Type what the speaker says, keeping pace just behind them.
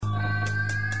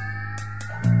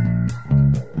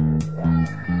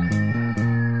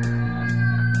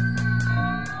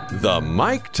The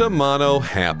Mike Tomano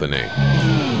Happening.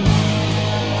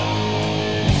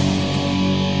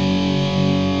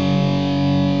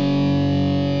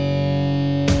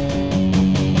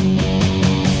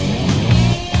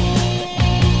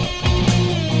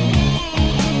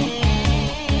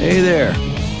 Hey there.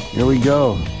 Here we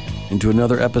go into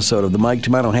another episode of the Mike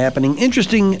Tomano Happening.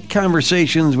 Interesting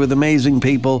conversations with amazing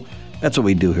people. That's what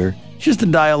we do here. It's just a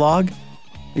dialogue.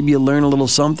 Maybe you learn a little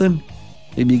something.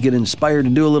 Maybe you get inspired to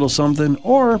do a little something.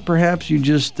 Or perhaps you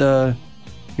just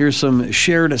hear some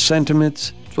shared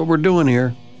sentiments. That's what we're doing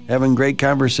here. Having great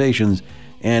conversations.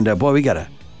 And boy, we got a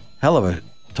hell of a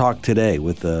talk today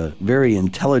with a very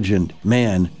intelligent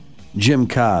man, Jim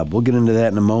Cobb. We'll get into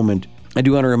that in a moment. I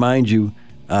do want to remind you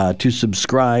to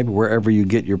subscribe wherever you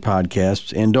get your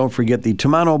podcasts. And don't forget, the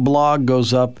Tomano blog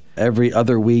goes up every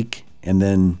other week. And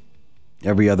then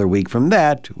every other week from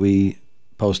that, we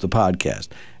post a podcast.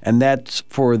 And that's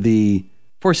for the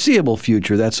foreseeable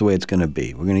future. That's the way it's going to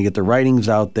be. We're going to get the writings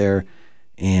out there,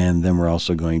 and then we're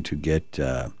also going to get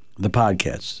the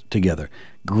podcasts together.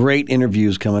 Great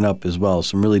interviews coming up as well.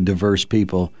 Some really diverse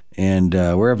people. And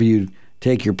wherever you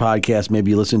take your podcast, maybe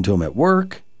you listen to them at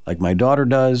work, like my daughter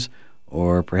does,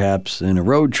 or perhaps in a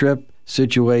road trip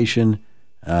situation.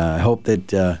 I hope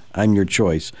that I'm your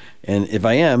choice. And if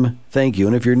I am, thank you.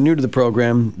 And if you're new to the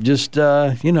program, just,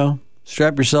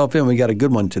 strap yourself in. We got a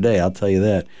good one today, I'll tell you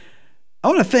that. I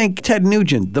want to thank Ted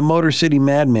Nugent, the Motor City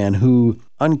Madman, who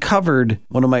uncovered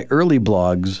one of my early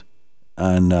blogs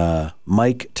on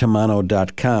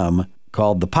MikeTomano.com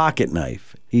called The Pocket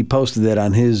Knife. He posted that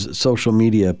on his social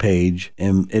media page,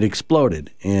 and it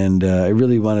exploded. And I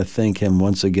really want to thank him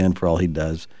once again for all he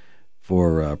does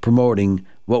for promoting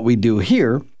what we do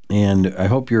here. And I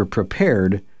hope you're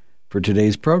prepared for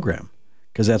today's program,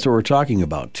 because that's what we're talking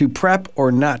about. To prep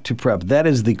or not to prep, that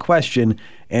is the question,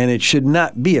 and it should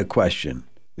not be a question.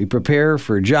 We prepare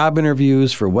for job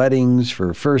interviews, for weddings,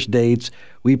 for first dates.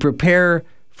 We prepare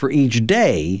for each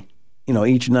day.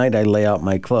 Each night I lay out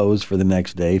my clothes for the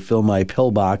next day, fill my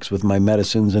pillbox with my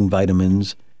medicines and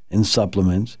vitamins and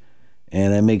supplements,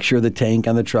 and I make sure the tank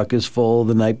on the truck is full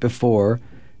the night before.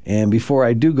 And before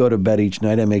I do go to bed each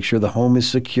night, I make sure the home is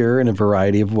secure in a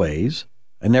variety of ways.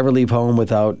 I never leave home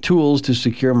without tools to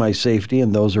secure my safety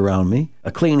and those around me.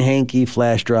 A clean hanky,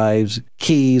 flash drives,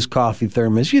 keys, coffee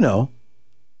thermos,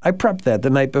 I prep that the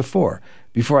night before.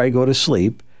 Before I go to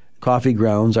sleep, coffee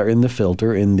grounds are in the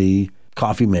filter in the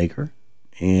coffee maker,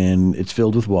 and it's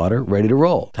filled with water, ready to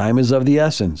roll. Time is of the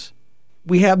essence.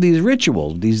 We have these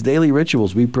rituals, these daily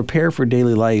rituals. We prepare for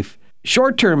daily life.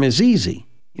 Short term is easy.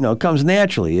 It comes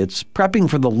naturally. It's prepping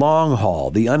for the long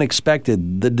haul, the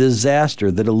unexpected, the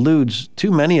disaster that eludes too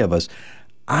many of us.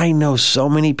 I know so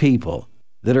many people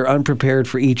that are unprepared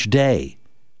for each day,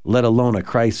 let alone a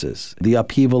crisis. The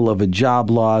upheaval of a job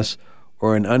loss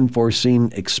or an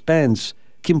unforeseen expense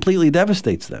completely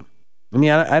devastates them. I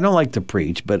mean, I don't like to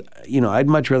preach, but, I'd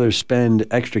much rather spend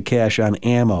extra cash on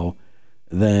ammo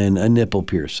than a nipple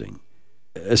piercing,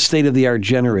 a state-of-the-art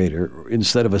generator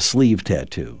instead of a sleeve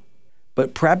tattoo.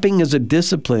 But prepping is a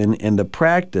discipline and a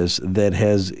practice that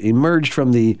has emerged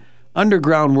from the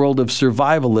underground world of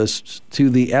survivalists to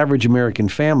the average American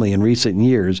family in recent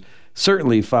years,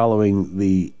 certainly following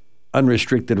the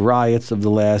unrestricted riots of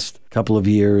the last couple of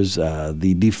years,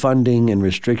 the defunding and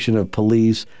restriction of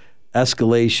police,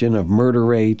 escalation of murder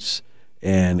rates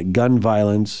and gun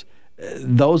violence.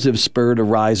 Those have spurred a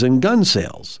rise in gun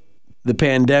sales. The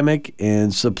pandemic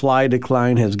and supply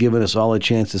decline has given us all a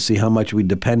chance to see how much we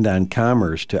depend on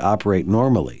commerce to operate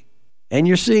normally. And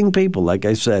you're seeing people, like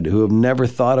I said, who have never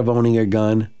thought of owning a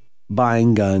gun,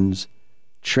 buying guns,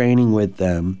 training with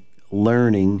them,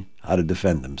 learning how to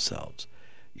defend themselves.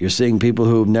 You're seeing people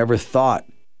who have never thought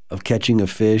of catching a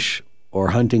fish or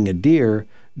hunting a deer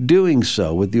doing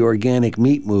so with the organic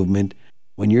meat movement.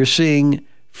 When you're seeing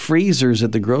freezers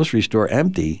at the grocery store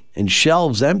empty and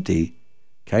shelves empty,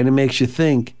 kind of makes you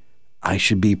think, I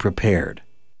should be prepared.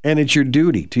 And it's your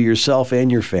duty to yourself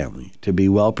and your family to be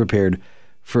well prepared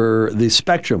for the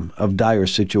spectrum of dire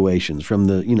situations, from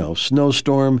the,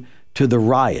 snowstorm to the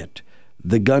riot,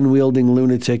 the gun-wielding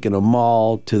lunatic in a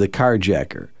mall to the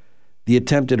carjacker, the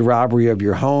attempted robbery of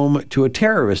your home to a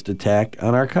terrorist attack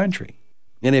on our country.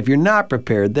 And if you're not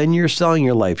prepared, then you're selling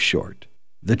your life short.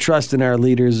 The trust in our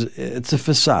leaders, it's a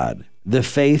facade. The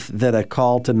faith that a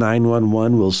call to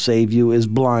 911 will save you is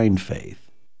blind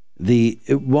faith. The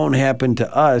it won't happen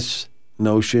to us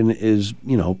notion is,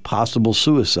 possible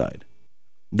suicide.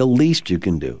 The least you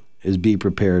can do is be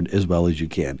prepared as well as you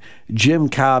can. Jim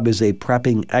Cobb is a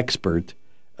prepping expert,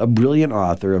 a brilliant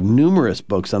author of numerous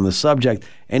books on the subject,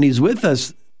 and he's with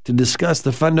us to discuss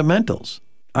the fundamentals.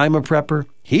 I'm a prepper.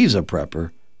 He's a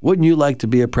prepper. Wouldn't you like to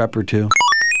be a prepper too?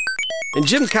 And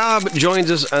Jim Cobb joins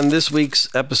us on this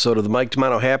week's episode of the Mike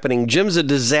Tomano Happening. Jim's a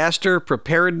disaster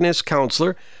preparedness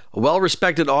counselor, a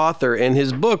well-respected author, and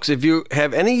his books, if you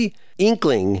have any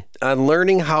inkling on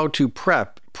learning how to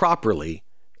prep properly,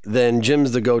 then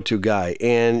Jim's the go-to guy.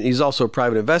 And he's also a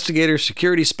private investigator,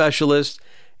 security specialist,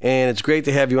 and it's great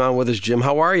to have you on with us, Jim.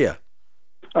 How are you?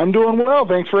 I'm doing well.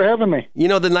 Thanks for having me. You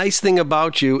know, the nice thing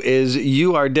about you is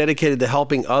you are dedicated to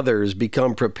helping others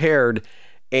become prepared.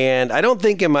 And I don't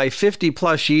think in my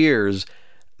 50-plus years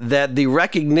that the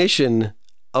recognition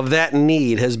of that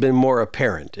need has been more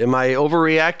apparent. Am I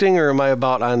overreacting or am I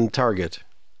about on target?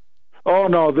 Oh,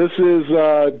 no, this is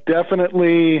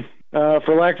definitely,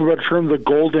 for lack of a better term, the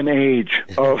golden age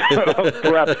of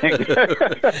prepping.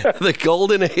 The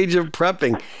golden age of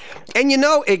prepping. And you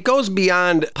know, it goes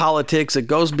beyond politics. It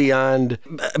goes beyond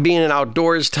being an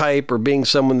outdoors type or being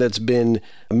someone that's been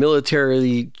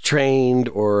militarily trained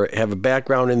or have a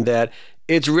background in that.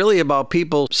 It's really about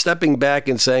people stepping back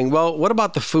and saying, well, what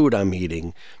about the food I'm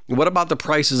eating? What about the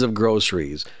prices of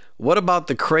groceries? What about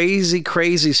the crazy,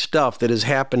 crazy stuff that has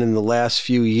happened in the last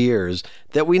few years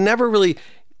that we never really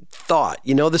thought?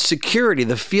 You know, the security,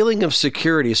 the feeling of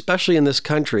security, especially in this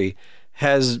country,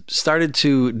 has started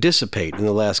to dissipate in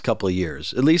the last couple of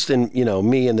years, at least in, you know,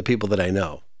 me and the people that I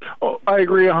know. Oh, I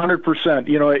agree 100%.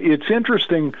 You know, it's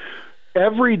interesting.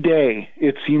 Every day,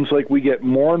 it seems like we get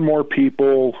more and more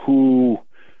people who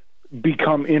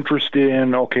become interested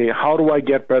in, okay, how do I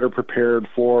get better prepared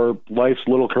for life's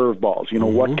little curveballs? You know,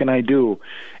 what can I do?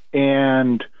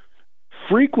 And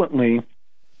frequently,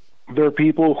 there are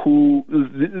people who,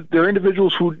 they're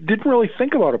individuals who didn't really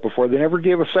think about it before. They never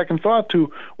gave a second thought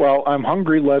to, well, I'm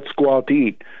hungry, let's go out to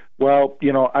eat. Well,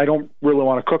 you know, I don't really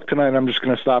want to cook tonight, I'm just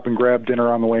going to stop and grab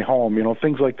dinner on the way home, you know,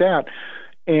 things like that.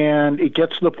 And it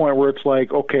gets to the point where it's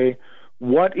like, okay,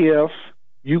 what if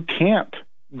you can't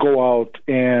go out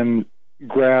and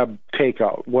grab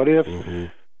takeout? What if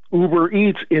Uber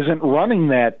Eats isn't running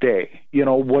that day? You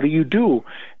know, what do you do?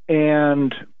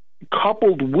 And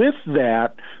coupled with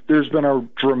that, there's been a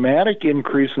dramatic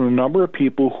increase in the number of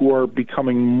people who are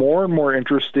becoming more and more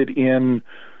interested in,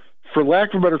 for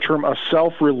lack of a better term, a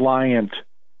self-reliant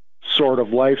sort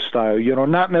of lifestyle. You know,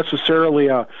 not necessarily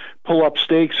a pull up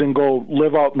stakes and go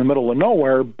live out in the middle of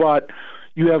nowhere, but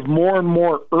you have more and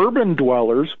more urban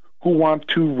dwellers who want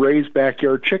to raise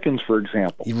backyard chickens, for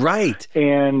example. Right.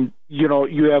 And, you know,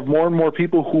 you have more and more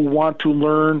people who want to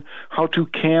learn how to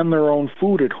can their own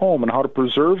food at home and how to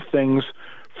preserve things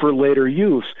for later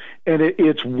use. And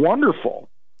it's wonderful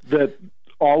that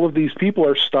all of these people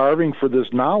are starving for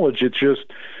this knowledge. It's just,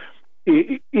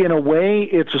 in a way,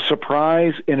 it's a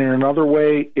surprise, and in another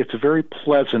way, it's a very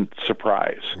pleasant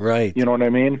surprise. Right. You know what I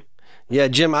mean? Yeah,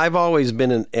 Jim, I've always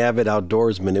been an avid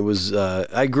outdoorsman. It was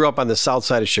I grew up on the south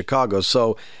side of Chicago,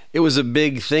 so it was a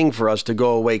big thing for us to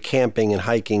go away camping and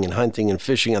hiking and hunting and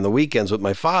fishing on the weekends with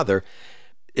my father.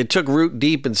 It took root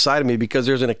deep inside of me because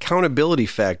there's an accountability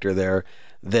factor there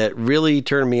that really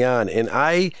turned me on. And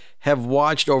I have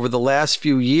watched over the last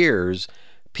few years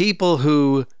people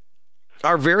who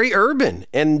are very urban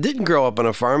and didn't grow up on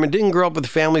a farm and didn't grow up with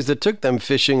families that took them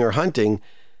fishing or hunting.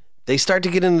 They start to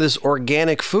get into this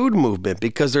organic food movement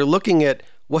because they're looking at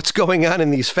what's going on in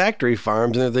these factory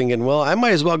farms and they're thinking, well, I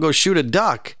might as well go shoot a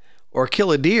duck or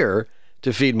kill a deer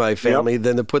to feed my family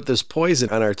than to put this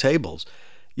poison on our tables.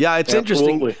 Yeah, it's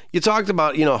interesting. You talked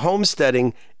about, you know,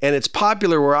 homesteading, and it's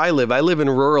popular where I live. I live in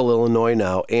rural Illinois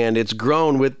now, and it's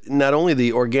grown with not only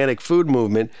the organic food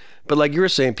movement, but like you were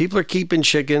saying, people are keeping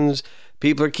chickens,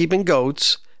 people are keeping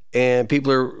goats, and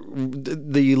people are,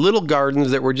 the little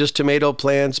gardens that were just tomato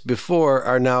plants before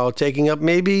are now taking up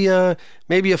maybe a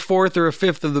fourth or a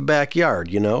fifth of the backyard,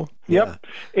 you know? Yep.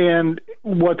 Yeah. And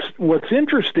what's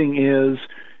interesting is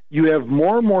you have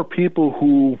more and more people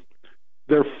who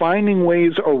they're finding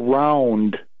ways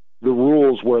around the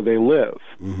rules where they live.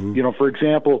 You know, for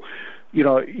example, you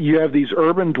know, you have these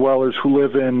urban dwellers who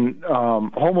live in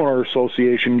homeowner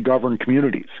association governed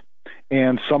communities.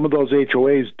 And some of those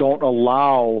HOAs don't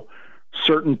allow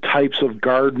certain types of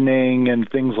gardening and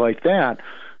things like that.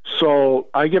 So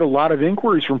I get a lot of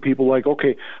inquiries from people like,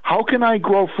 okay, how can I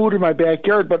grow food in my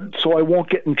backyard, but so I won't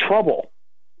get in trouble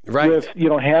with, you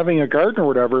know, having a garden or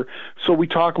whatever? So we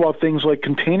talk about things like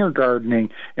container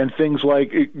gardening and things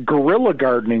like guerrilla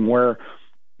gardening, where,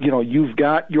 you know, you've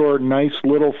got your nice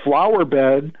little flower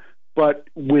bed, but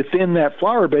within that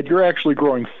flower bed, you're actually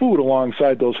growing food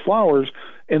alongside those flowers.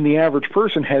 And the average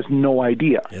person has no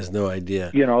idea.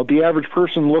 You know, the average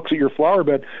person looks at your flower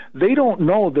bed. They don't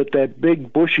know that that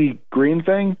big bushy green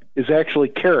thing is actually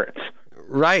carrots.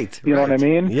 Right. You know what I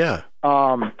mean? Yeah.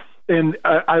 And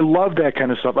I love that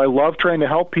kind of stuff. I love trying to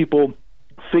help people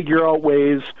figure out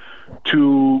ways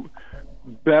to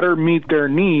better meet their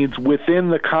needs within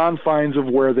the confines of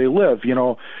where they live. You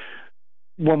know,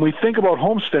 when we think about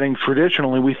homesteading,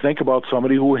 traditionally, we think about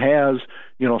somebody who has,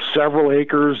 you know, several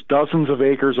acres, dozens of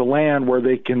acres of land where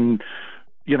they can,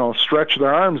 you know, stretch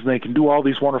their arms and they can do all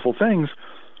these wonderful things.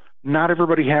 Not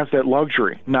everybody has that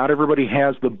luxury. Not everybody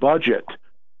has the budget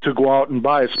to go out and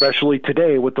buy, especially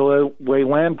today with the way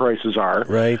land prices are.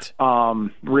 Right.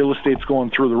 Real estate's going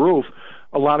through the roof.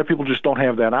 A lot of people just don't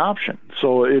have that option.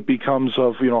 So it becomes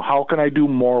of, you know, how can I do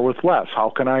more with less? How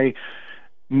can I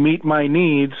meet my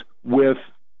needs with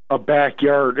a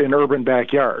backyard, an urban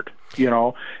backyard, you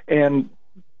know? And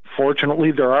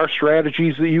fortunately, there are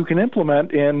strategies that you can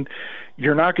implement, and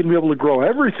you're not going to be able to grow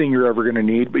everything you're ever going to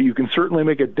need, but you can certainly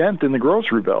make a dent in the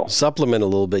grocery bill. Supplement a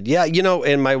little bit. Yeah, you know,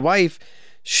 and my wife,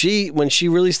 when she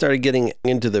really started getting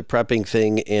into the prepping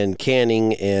thing and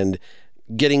canning and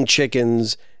getting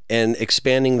chickens and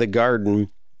expanding the garden,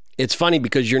 it's funny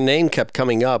because your name kept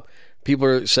coming up. People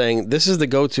are saying, this is the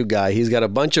go-to guy. He's got a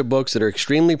bunch of books that are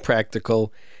extremely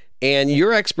practical, and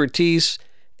your expertise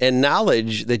and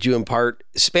knowledge that you impart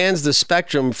spans the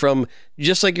spectrum from,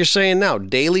 just like you're saying now,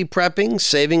 daily prepping,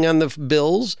 saving on the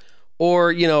bills,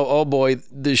 or, you know, oh boy,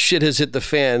 the shit has hit the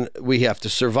fan, we have to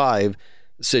survive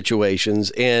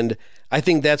situations. And I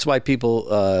think that's why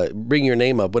people bring your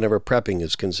name up whenever prepping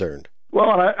is concerned.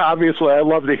 Well, and obviously, I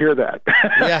love to hear that.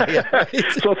 Yeah,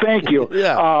 right. So thank you.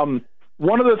 Yeah.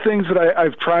 One of the things that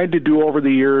I've tried to do over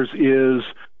the years is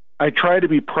I try to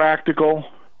be practical,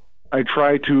 I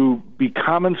try to be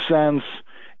common sense,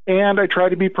 and I try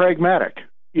to be pragmatic.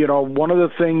 You know, one of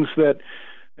the things that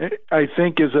I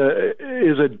think is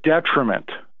a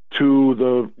detriment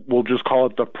to we'll just call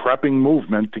it the prepping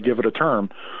movement, to give it a term.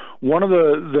 One of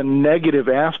the negative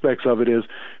aspects of it is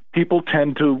people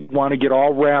tend to want to get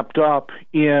all wrapped up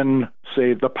in,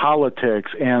 say, the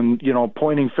politics and, you know,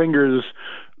 pointing fingers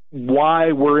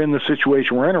why we're in the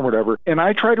situation we're in or whatever. And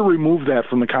I try to remove that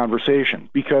from the conversation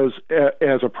because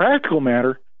as a practical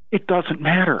matter, it doesn't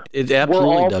matter. It absolutely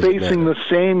We're all doesn't facing matter. the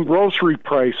same grocery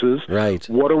prices. Right.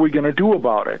 What are we going to do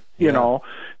about it? You know?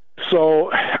 So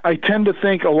I tend to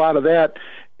think a lot of that,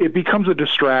 it becomes a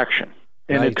distraction.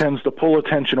 And it tends to pull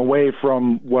attention away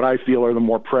from what I feel are the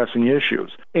more pressing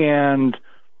issues. And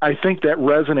I think that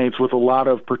resonates with a lot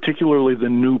of, particularly the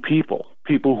new people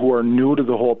who are new to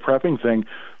the whole prepping thing.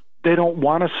 They don't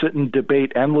want to sit and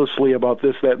debate endlessly about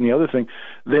this, that, and the other thing.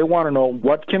 They want to know,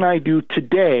 what can I do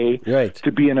today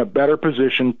to be in a better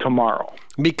position tomorrow?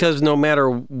 Because no matter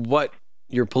what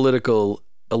your political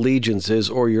allegiance is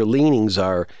or your leanings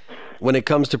are, when it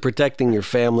comes to protecting your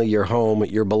family, your home,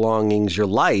 your belongings, your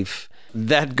life,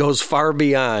 that goes far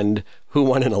beyond who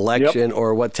won an election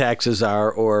or what taxes are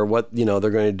or what, you know,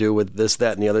 they're going to do with this,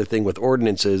 that, and the other thing with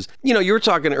ordinances. You know, you were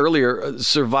talking earlier,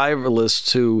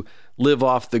 survivalists who live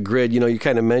off the grid. You know, you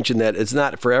kind of mentioned that it's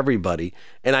not for everybody.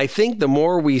 And I think the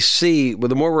more we see,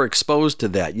 the more we're exposed to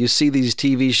that. You see these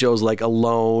TV shows like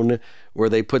Alone, where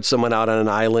they put someone out on an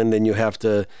island and you have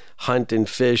to hunt and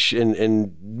fish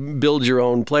and build your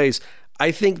own place.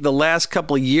 I think the last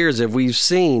couple of years, if we've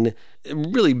seen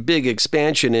really big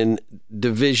expansion in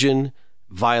division,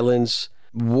 violence,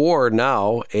 war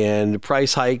now, and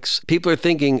price hikes. People are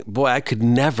thinking, boy, I could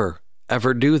never,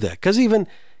 ever do that. Because even,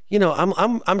 you know,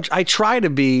 I try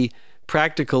to be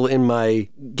practical in my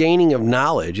gaining of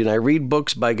knowledge, and I read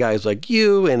books by guys like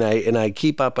you, and I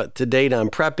keep up to date on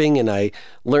prepping, and I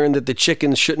learned that the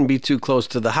chickens shouldn't be too close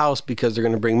to the house because they're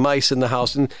going to bring mice in the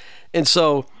house. And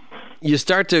so you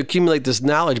start to accumulate this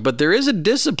knowledge, but there is a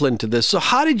discipline to this. So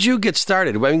how did you get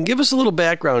started? I mean, give us a little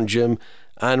background, Jim,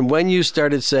 on when you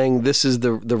started saying this is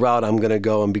the route I'm going to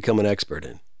go and become an expert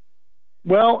in.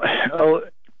 Well,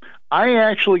 I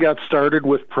actually got started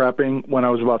with prepping when I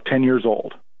was about 10 years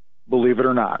old, believe it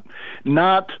or not.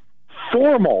 Not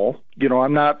formal, you know,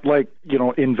 I'm not like, you know,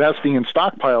 investing in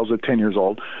stockpiles at 10 years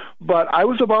old, but I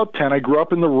was about 10. I grew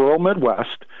up in the rural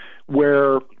Midwest,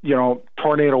 where, you know,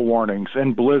 tornado warnings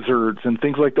and blizzards and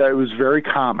things like that, it was very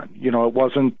common. You know, it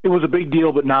was a big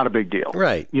deal, but not a big deal.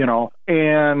 Right. You know,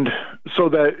 and so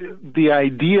the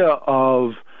idea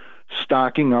of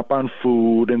stocking up on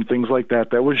food and things like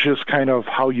that was just kind of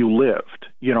how you lived.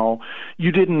 You know,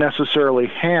 you didn't necessarily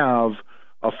have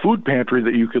a food pantry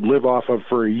that you could live off of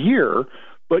for a year,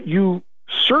 but you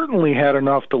certainly had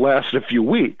enough to last a few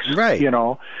weeks. Right. You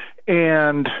know,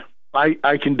 and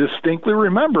I can distinctly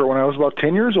remember when I was about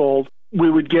 10 years old, we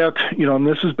would get, you know, and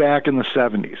this is back in the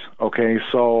 70s, okay?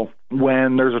 So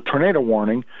when there's a tornado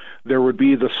warning, there would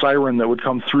be the siren that would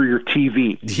come through your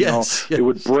TV. Yes. It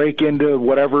would break into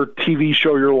whatever TV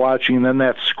show you're watching, and then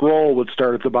that scroll would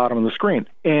start at the bottom of the screen.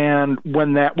 And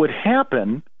when that would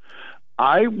happen,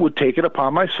 I would take it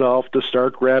upon myself to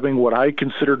start grabbing what I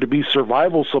considered to be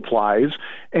survival supplies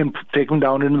and take them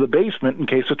down into the basement in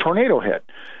case a tornado hit.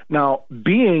 Now,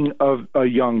 being a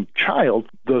young child,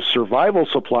 the survival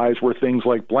supplies were things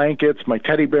like blankets, my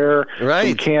teddy bear,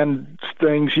 some canned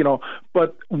things,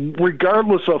 but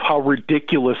regardless of how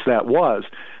ridiculous that was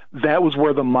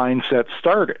where the mindset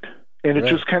started. And it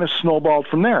just kind of snowballed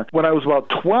from there. When I was about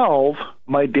 12,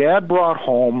 my dad brought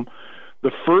home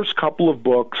the first couple of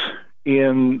books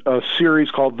in a series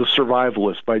called The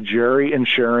Survivalist by Jerry and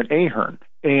Sharon Ahern.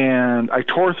 And I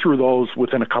tore through those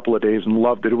within a couple of days and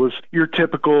loved it. It was your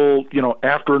typical,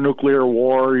 after a nuclear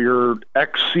war, your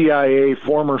ex-CIA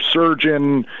former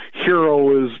surgeon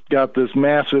hero has got this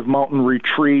massive mountain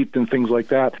retreat and things like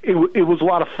that. It was a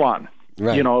lot of fun.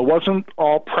 Right. It wasn't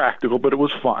all practical, but it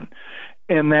was fun.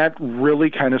 And that really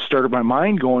kind of started my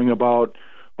mind going about,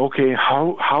 okay,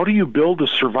 how do you build a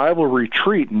survival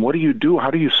retreat, and what do you do? How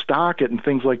do you stock it and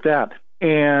things like that?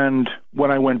 And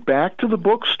when I went back to the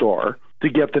bookstore to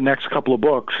get the next couple of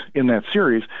books in that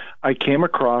series, I came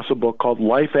across a book called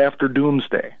Life After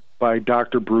Doomsday by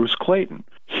Dr. Bruce Clayton.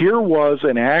 Here was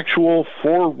an actual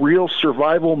for real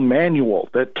survival manual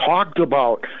that talked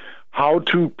about how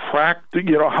to practice,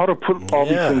 how to put all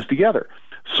these things together.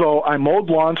 So I mowed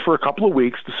lawns for a couple of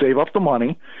weeks to save up the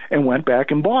money and went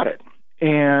back and bought it.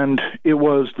 And it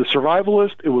was The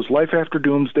Survivalist, it was Life After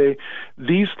Doomsday.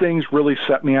 These things really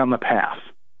set me on the path.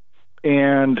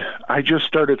 And I just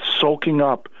started soaking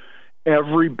up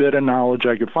every bit of knowledge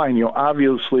I could find.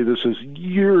 Obviously this is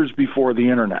years before the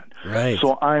internet. Right.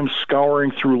 So I'm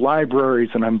scouring through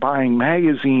libraries and I'm buying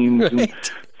magazines and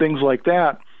things like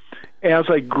that. As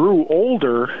I grew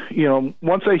older,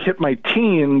 once I hit my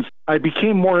teens, I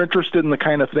became more interested in the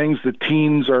kind of things that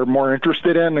teens are more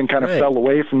interested in and kind of fell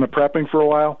away from the prepping for a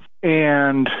while.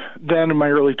 And then in my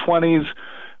early 20s,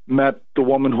 met the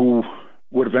woman who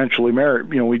would eventually marry,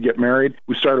 we'd get married.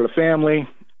 We started a family,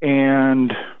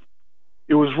 and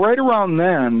it was right around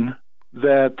then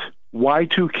that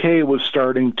Y2K was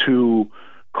starting to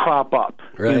crop up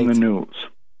in the news.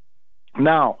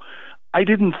 Now, I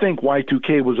didn't think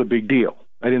Y2K was a big deal.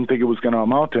 I didn't think it was going to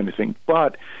amount to anything,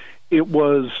 but it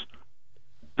was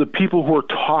the people who were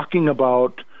talking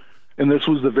about, and this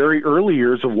was the very early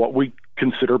years of what we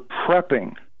consider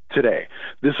prepping today.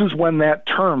 This is when that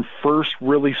term first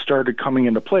really started coming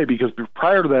into play, because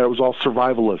prior to that, it was all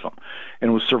survivalism,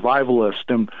 and it was survivalist.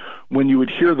 And when you would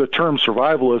hear the term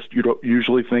survivalist, you don't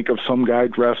usually think of some guy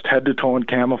dressed head to toe in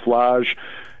camouflage,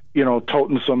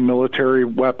 toting some military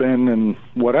weapon and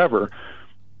whatever.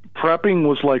 Prepping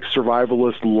was like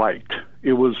survivalist light.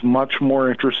 It was much more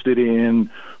interested in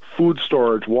food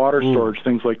storage, water storage,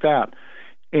 things like that.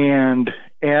 And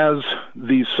as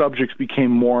these subjects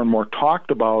became more and more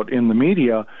talked about in the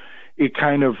media, it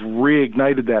kind of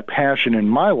reignited that passion in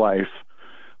my life.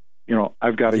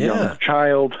 I've got a young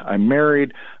child, I'm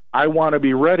married, I want to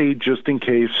be ready just in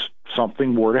case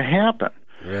something were to happen.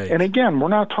 Right. And again, we're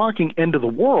not talking end of the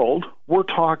world. We're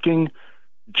talking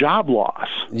job loss.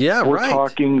 Yeah, we're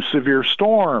talking severe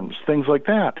storms, things like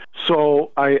that.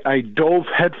 So I dove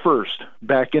headfirst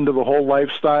back into the whole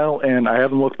lifestyle, and I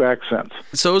haven't looked back since.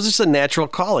 So it was just a natural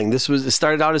calling. It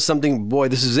started out as something, boy,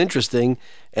 this is interesting,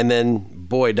 and then,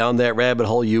 boy, down that rabbit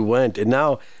hole you went. And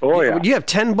now, you have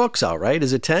 10 books out, right?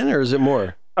 Is it 10 or is it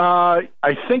more? I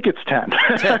think it's 10.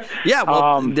 10. Yeah,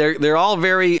 well, they're all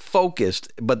very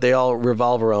focused, but they all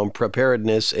revolve around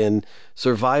preparedness and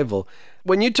survival.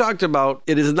 When you talked about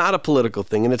it is not a political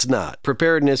thing, and it's not.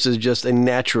 Preparedness is just a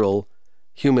natural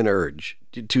human urge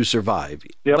to survive.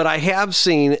 Yep. But I have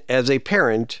seen, as a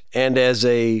parent and as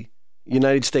a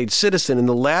United States citizen, in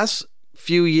the last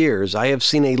few years, I have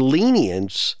seen a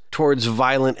lenience towards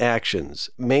violent actions.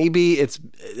 Maybe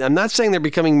I'm not saying they're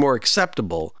becoming more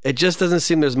acceptable. It just doesn't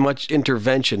seem there's much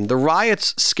intervention. The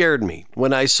riots scared me.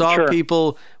 When I saw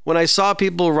people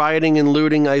rioting and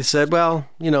looting, I said, well,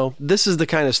 this is the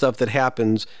kind of stuff that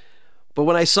happens. But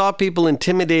when I saw people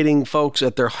intimidating folks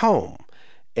at their home,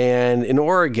 and in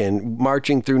Oregon,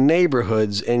 marching through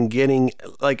neighborhoods and getting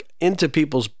into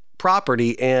people's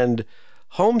property and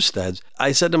homesteads,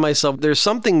 I said to myself, there's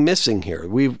something missing here.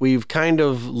 We've kind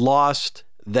of lost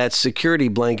that security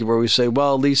blanket where we say,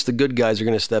 well, at least the good guys are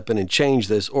going to step in and change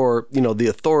this, or, the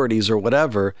authorities or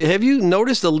whatever. Have you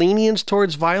noticed a lenience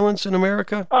towards violence in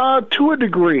America? To a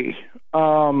degree.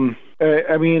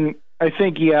 I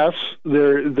think, yes,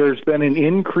 there's been an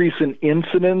increase in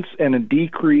incidents and a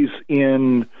decrease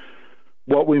in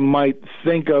what we might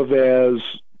think of as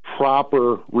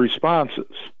proper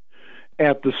responses.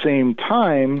 At the same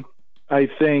time, I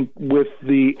think with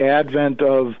the advent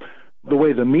of the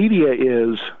way the media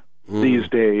is these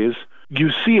days, you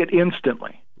see it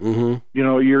instantly. Mm-hmm. You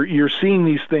know, you're seeing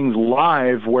these things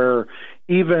live where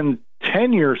even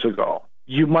 10 years ago,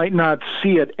 you might not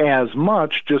see it as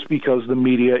much just because the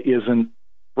media isn't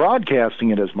broadcasting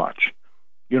it as much.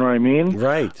 You know what I mean?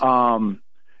 Right.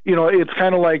 You know, it's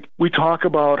kind of like we talk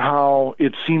about how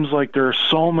it seems like there are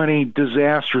so many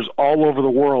disasters all over the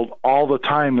world all the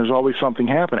time. There's always something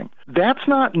happening. That's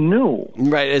not new.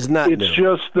 Right. It's not new. It's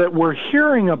just that we're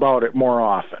hearing about it more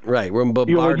often. Right. We're bombarded.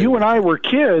 You know, when you and I were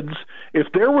kids,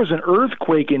 if there was an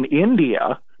earthquake in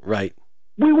India, right,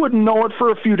 we wouldn't know it for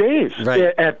a few days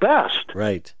right. at best.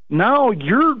 Right. Now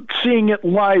you're seeing it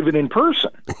live and in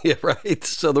person. Yeah, right.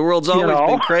 So the world's always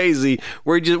been crazy.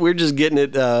 We're just getting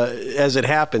it as it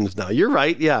happens now. You're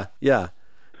right. Yeah. You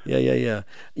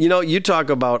know, you talk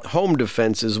about home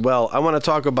defense as well. I want to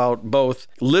talk about both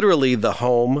literally the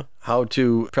home, how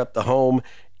to prep the home,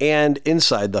 and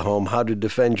inside the home, how to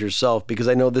defend yourself, because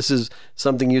I know this is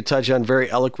something you touch on very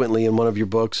eloquently in one of your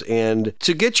books. And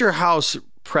to get your house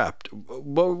prepped,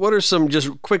 what are some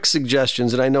just quick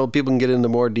suggestions? And I know people can get into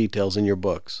more details in your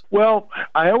books. Well,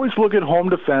 I always look at home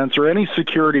defense or any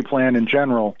security plan in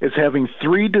general as having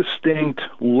three distinct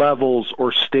levels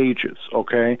or stages,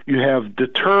 okay? You have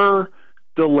deter,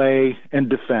 delay, and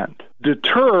defend.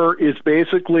 Deter is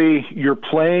basically you're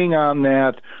playing on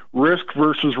that risk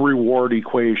versus reward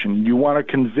equation. You want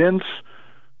to convince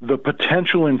the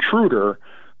potential intruder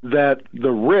that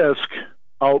the risk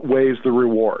outweighs the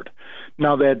reward.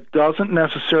 Now, that doesn't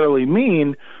necessarily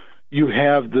mean you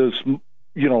have this,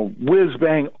 you know,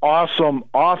 whiz-bang awesome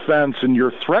offense and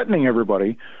you're threatening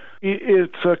everybody.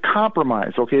 It's a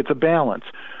compromise, okay? It's a balance.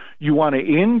 You want to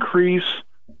increase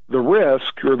the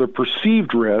risk or the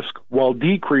perceived risk while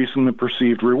decreasing the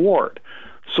perceived reward.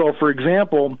 So, for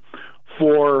example,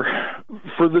 for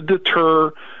the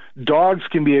deter, dogs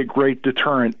can be a great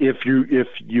deterrent if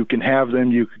you can have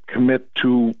them. You can commit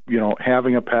to, you know,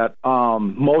 having a pet.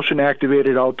 Motion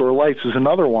activated outdoor lights is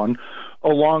another one,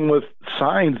 along with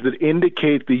signs that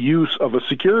indicate the use of a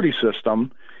security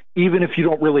system, even if you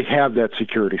don't really have that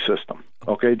security system.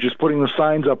 Okay, just putting the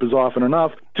signs up is often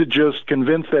enough to just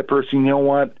convince that person, you know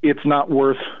what, it's not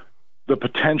worth the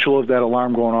potential of that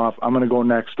alarm going off. I'm going to go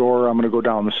next door. I'm going to go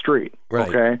down the street. Right.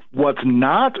 Okay. What's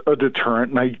not a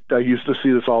deterrent, and I used to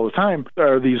see this all the time,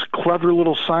 are these clever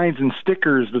little signs and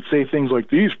stickers that say things like,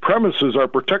 these premises are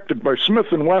protected by Smith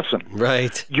 & Wesson.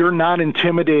 Right. You're not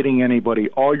intimidating anybody.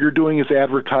 All you're doing is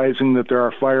advertising that there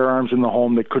are firearms in the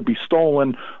home that could be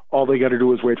stolen. All they got to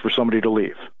do is wait for somebody to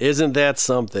leave. Isn't that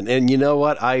something? And you know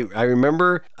what? I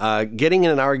remember getting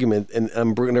in an argument, and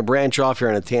I'm going to branch off here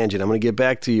on a tangent. I'm going to get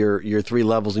back to your three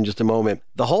levels in just a moment.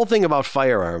 The whole thing about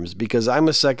firearms, because I'm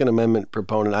a Second Amendment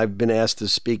proponent, I've been asked to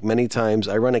speak many times.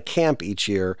 I run a camp each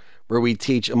year where we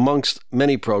teach, amongst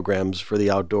many programs for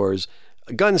the outdoors,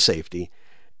 gun safety.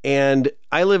 And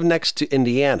I live next to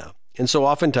Indiana. And so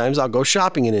oftentimes I'll go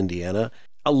shopping in Indiana.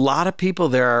 A lot of people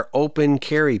there are open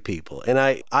carry people. And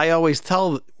I always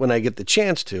tell when I get the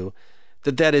chance to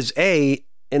that is an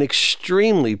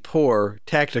extremely poor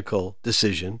tactical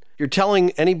decision. You're telling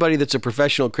anybody that's a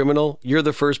professional criminal, you're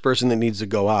the first person that needs to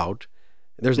go out.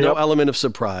 There's no element of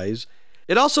surprise.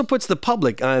 It also puts the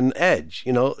public on edge.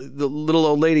 You know, the little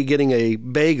old lady getting a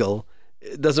bagel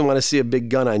doesn't want to see a big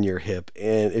gun on your hip,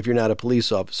 and if you're not a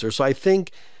police officer. So I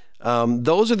think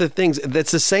those are the things.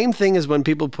 That's the same thing as when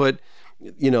people put,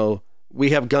 you know,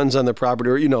 we have guns on the property,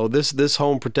 or, you know, this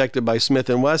home protected by Smith &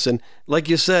 Wesson. Like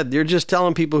you said, you're just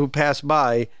telling people who pass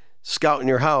by, scouting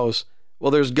your house,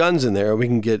 well, there's guns in there. We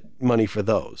can get money for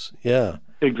those. Yeah.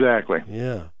 Exactly.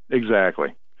 Yeah.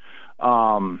 Exactly.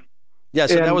 Yeah,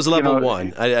 so that was level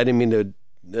one. I didn't mean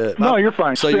to... no, you're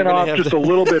fine. So spin off just a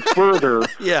little bit further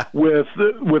yeah. with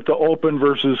the open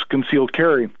versus concealed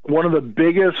carry. One of the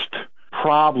biggest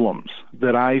problems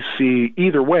that I see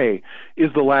either way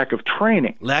is the lack of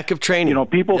training. Lack of training. You know,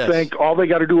 people think all they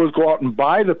got to do is go out and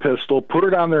buy the pistol, put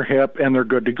it on their hip, and they're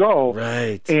good to go.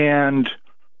 Right. And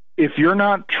if you're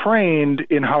not trained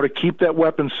in how to keep that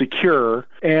weapon secure,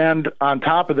 and on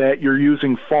top of that, you're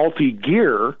using faulty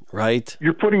gear, right,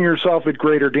 you're putting yourself at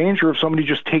greater danger of somebody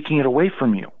just taking it away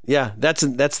from you. Yeah, that's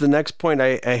the next point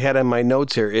I had on my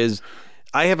notes here is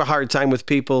I have a hard time with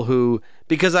people who,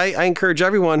 because I encourage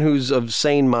everyone who's of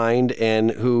sane mind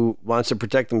and who wants to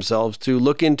protect themselves to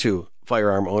look into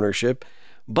firearm ownership.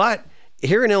 But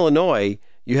here in Illinois,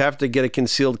 you have to get a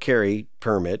concealed carry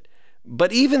permit.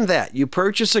 But even that, you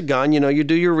purchase a gun, you know, you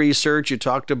do your research, you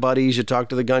talk to buddies, you talk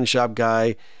to the gun shop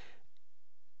guy.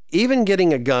 Even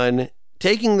getting a gun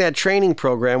taking that training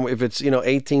program, if it's,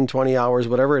 18, 20 hours,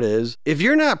 whatever it is, if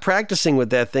you're not practicing with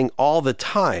that thing all the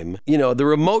time, the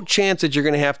remote chance that you're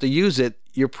going to have to use it,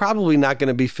 you're probably not going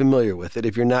to be familiar with it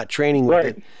if you're not training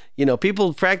with it.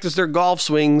 People practice their golf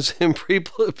swings and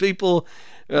people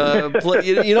play,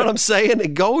 you know what I'm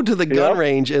saying? Go to the gun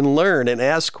range and learn and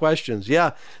ask questions.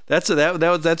 Yeah, that's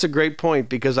a great point,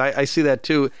 because I see that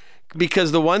too.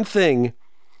 Because the one thing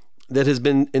that has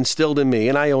been instilled in me,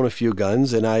 and I own a few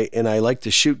guns, and I like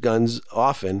to shoot guns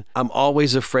often, I'm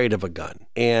always afraid of a gun.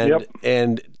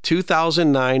 And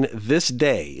 2009, this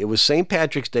day, it was St.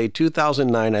 Patrick's Day,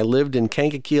 2009, I lived in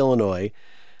Kankakee, Illinois.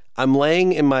 I'm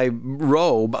laying in my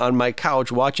robe on my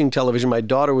couch watching television. My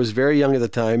daughter was very young at the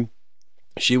time.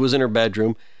 She was in her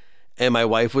bedroom, and my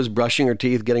wife was brushing her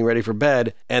teeth, getting ready for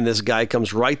bed, and this guy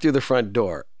comes right through the front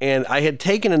door. And I had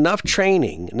taken enough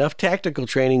tactical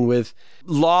training with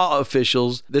law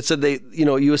officials that said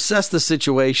you assess the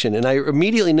situation. And I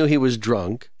immediately knew he was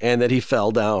drunk and that he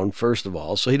fell down, first of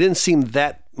all. So he didn't seem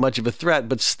that much of a threat,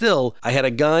 but still, I had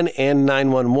a gun and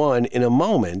 911 in a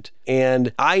moment,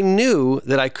 and I knew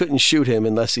that I couldn't shoot him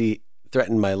unless he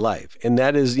threatened my life. And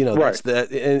that is, that's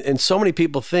that. And so many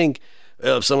people think,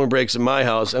 if someone breaks in my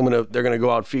house, they're going to go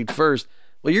out feet first.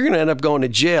 Well, you're going to end up going to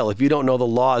jail if you don't know the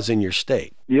laws in your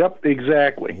state. Yep,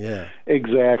 exactly. Yeah.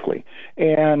 Exactly.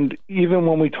 And even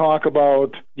when we talk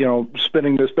about,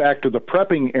 spinning this back to the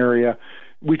prepping area,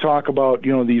 we talk about,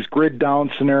 these grid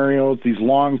down scenarios, these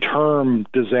long-term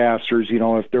disasters,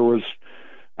 if there was,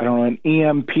 an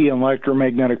EMP,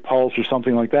 electromagnetic pulse or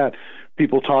something like that,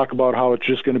 people talk about how it's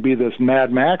just going to be this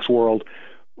Mad Max world.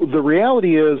 The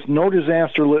reality is no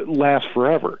disaster lasts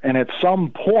forever. And at some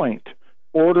point,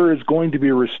 order is going to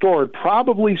be restored,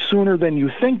 probably sooner than you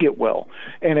think it will.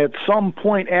 And at some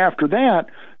point after that,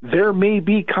 there may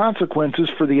be consequences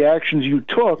for the actions you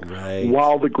took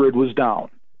while the grid was down.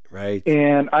 Right.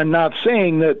 And I'm not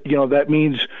saying that, that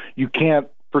means you can't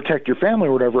protect your family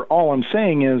or whatever. All I'm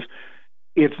saying is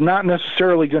it's not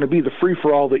necessarily going to be the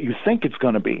free-for-all that you think it's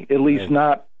going to be, at least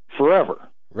not forever.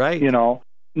 Right.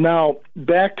 Now,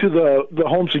 back to the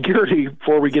home security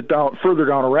before we get further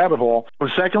down a rabbit hole.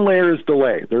 The second layer is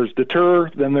delay. There's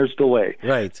deter, then there's delay.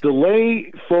 Right.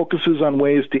 Delay focuses on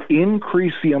ways to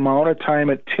increase the amount of time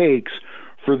it takes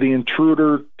for the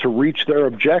intruder to reach their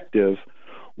objective,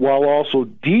 while also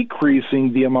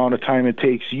decreasing the amount of time it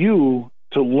takes you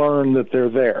to learn that they're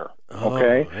there.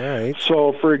 Okay? All right.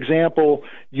 So, for example,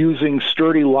 using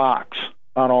sturdy locks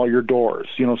on all your doors,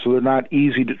 so they're not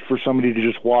easy for somebody to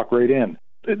just walk right in.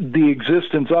 The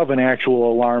existence of an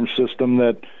actual alarm system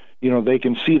that, they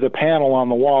can see the panel on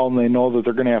the wall and they know that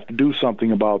they're going to have to do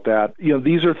something about that.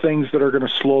 These are things that are going to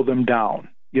slow them down.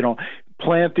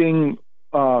 Planting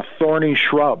thorny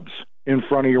shrubs in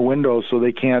front of your windows so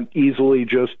they can't easily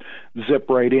just zip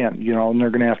right in, and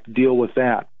they're going to have to deal with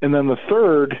that. And then the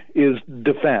third is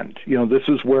defend. This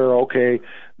is where,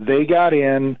 they got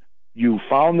in, you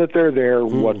found that they're there,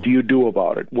 what do you do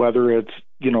about it? Whether it's,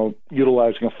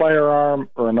 utilizing a firearm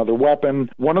or another weapon.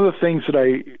 One of the things that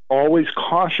I always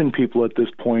caution people at this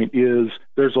point is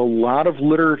there's a lot of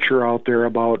literature out there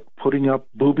about putting up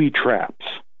booby traps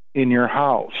in your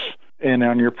house and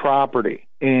on your property.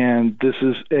 And this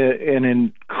is an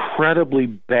incredibly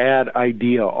bad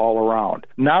idea all around.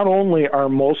 Not only are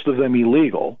most of them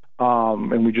illegal,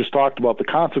 and we just talked about the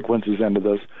consequences end of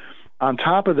this, on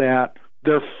top of that,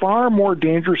 they're far more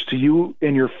dangerous to you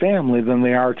and your family than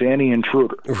they are to any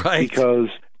intruder. Right. Because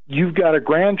you've got a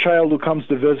grandchild who comes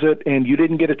to visit and you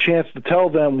didn't get a chance to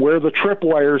tell them where the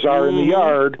tripwires are in the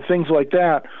yard, things like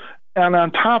that. And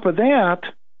on top of that,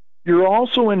 you're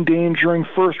also endangering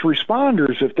first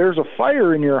responders. If there's a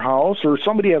fire in your house or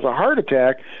somebody has a heart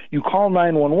attack, you call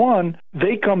 911,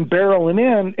 they come barreling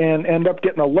in and end up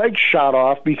getting a leg shot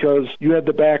off because you had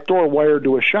the back door wired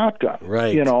to a shotgun.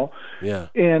 Right. Yeah.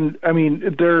 And I mean,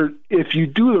 if you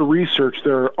do the research,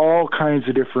 there are all kinds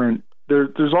of different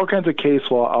there's all kinds of case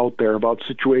law out there about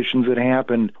situations that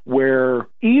happen where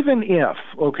even if,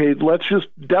 let's just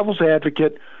devil's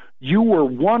advocate, you were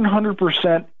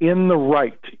 100% in the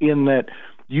right in that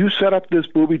you set up this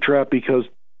booby trap because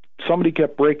somebody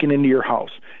kept breaking into your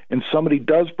house, and somebody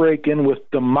does break in with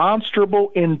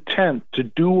demonstrable intent to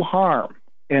do harm,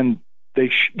 and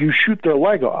you shoot their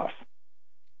leg off,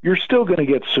 you're still going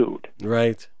to get sued.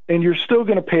 Right. And you're still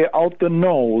going to pay out the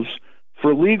nose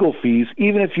for legal fees,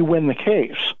 even if you win the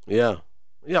case. Yeah.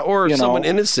 Yeah, or someone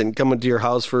innocent coming to your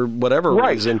house for whatever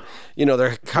reason,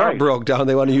 their car broke down,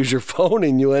 they want to use your phone,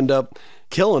 and you end up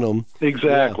killing them.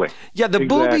 Exactly. Yeah, the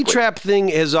booby trap thing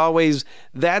is always,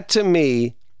 that to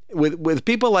me, with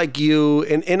people like you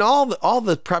and all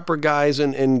the prepper guys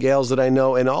and gals that I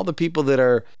know, and all the people that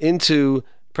are into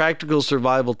practical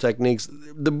survival techniques,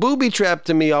 the booby trap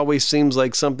to me always seems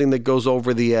like something that goes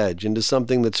over the edge into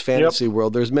something that's fantasy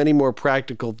world. There's many more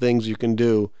practical things you can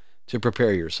do to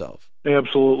prepare yourself.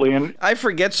 Absolutely. And I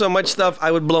forget so much stuff,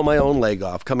 I would blow my own leg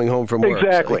off coming home from work.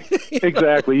 Exactly.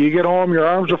 Exactly. You get home, your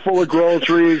arms are full of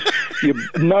groceries, you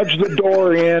nudge the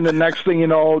door in, and next thing you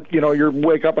know, you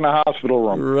wake up in a hospital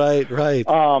room. Right.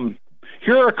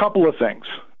 Here are a couple of things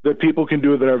that people can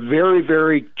do that are very,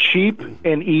 very cheap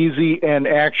and easy and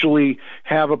actually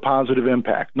have a positive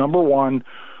impact. Number one,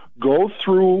 go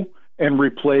through and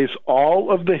replace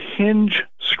all of the hinge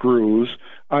screws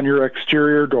on your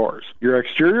exterior doors. Your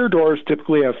exterior doors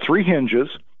typically have 3 hinges,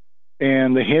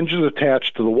 and the hinge is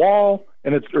attached to the wall,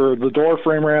 or the door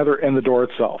frame rather, and the door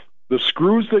itself. The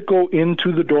screws that go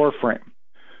into the door frame,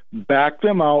 back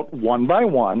them out one by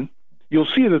one. You'll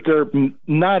see that they're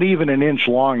not even an inch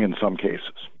long in some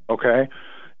cases, okay?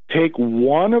 Take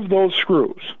one of those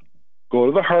screws, go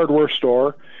to the hardware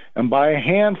store, and buy a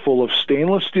handful of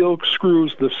stainless steel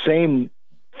screws the same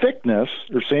thickness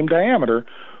or same diameter,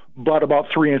 but about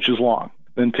 3 inches long.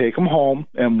 Then take them home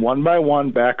and one by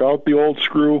one back out the old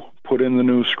screw, put in the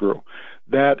new screw.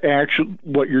 That actually,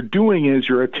 what you're doing is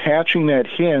you're attaching that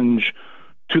hinge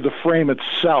to the frame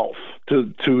itself,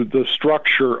 to the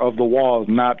structure of the wall,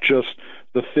 not just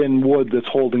the thin wood that's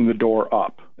holding the door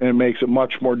up. And it makes it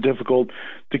much more difficult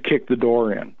to kick the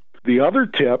door in. The other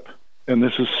tip, and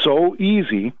this is so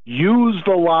easy, use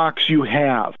the locks you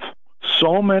have.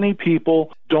 So many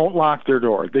people don't lock their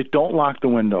door. They don't lock the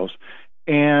windows.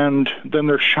 And then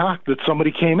they're shocked that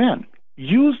somebody came in.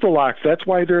 Use the locks. That's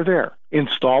why they're there.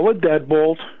 Install a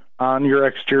deadbolt on your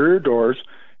exterior doors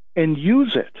and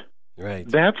use it. Right.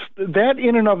 That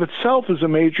in and of itself is a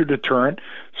major deterrent.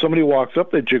 Somebody walks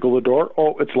up, they jiggle the door.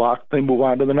 Oh, it's locked. They move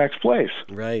on to the next place.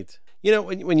 Right. You know,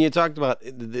 when you talked about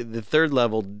the third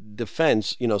level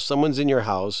defense, someone's in your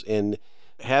house and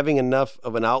having enough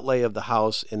of an outlay of the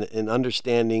house and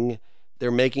understanding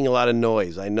they're making a lot of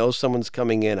noise. I know someone's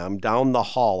coming in. I'm down the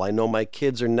hall. I know my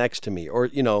kids are next to me, or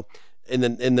in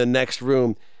the next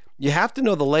room. You have to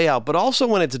know the layout, but also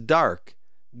when it's dark,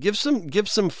 give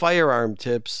some firearm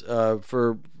tips.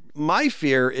 For my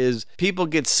fear is people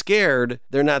get scared.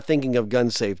 They're not thinking of gun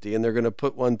safety, and they're going to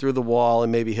put one through the wall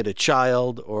and maybe hit a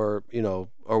child or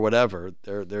whatever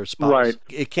their spouse. Right.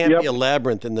 It can't be a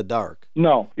labyrinth in the dark.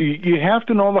 No, you have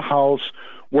to know the house.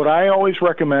 What I always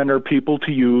recommend are people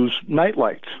to use night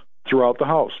lights throughout the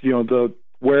house. The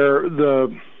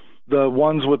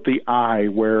ones with the eye,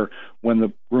 where when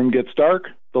the room gets dark,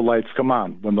 the lights come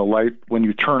on. When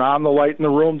you turn on the light in the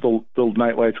room, the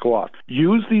night lights go off.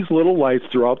 Use these little lights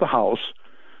throughout the house,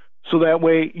 so that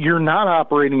way you're not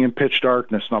operating in pitch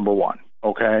darkness, number one,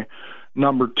 okay?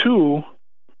 Number two,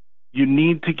 you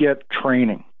need to get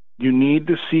training. You need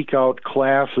to seek out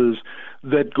classes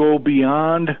that go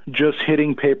beyond just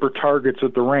hitting paper targets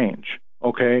at the range,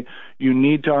 okay? You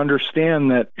need to understand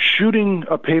that shooting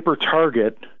a paper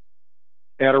target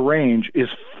at a range is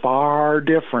far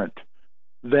different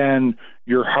than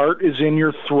your heart is in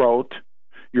your throat,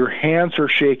 your hands are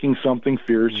shaking something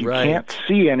fierce, you can't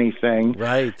see anything.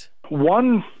 Right.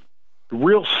 One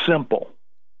real simple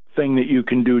thing that you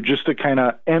can do just to kind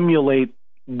of emulate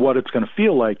what it's going to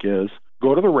feel like is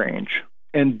go to the range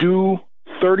and do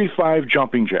 35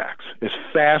 jumping jacks as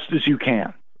fast as you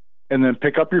can, and then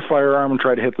pick up your firearm and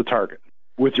try to hit the target.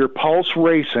 With your pulse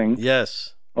racing,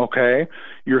 yes, okay,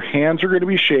 your hands are going to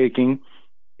be shaking.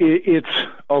 It's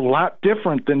a lot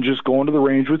different than just going to the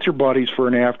range with your buddies for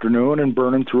an afternoon and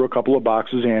burning through a couple of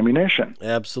boxes of ammunition.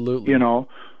 Absolutely.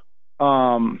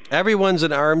 Everyone's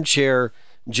an armchair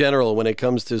general when it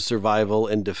comes to survival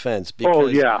and defense,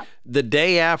 because the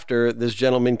day after this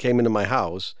gentleman came into my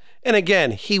house, and again,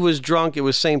 he was drunk. It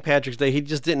was St. Patrick's Day. He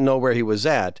just didn't know where he was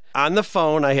at. On the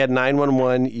phone, I had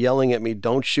 911 yelling at me,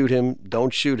 "Don't shoot him!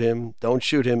 Don't shoot him! Don't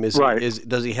shoot him!"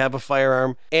 Does he have a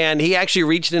firearm? And he actually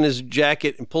reached in his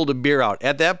jacket and pulled a beer out.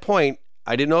 At that point,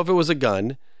 I didn't know if it was a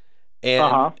gun.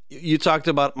 And you talked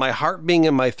about my heart being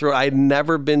in my throat. I had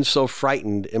never been so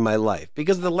frightened in my life,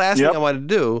 because the last thing I wanted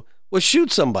to do was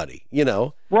shoot somebody,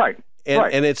 Right.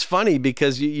 And it's funny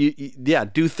because you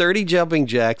do 30 jumping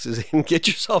jacks and get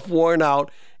yourself worn out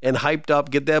and hyped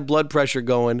up, get that blood pressure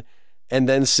going, and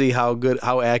then see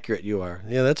how accurate you are.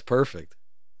 Yeah, that's perfect.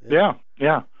 Yeah.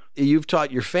 You've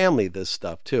taught your family this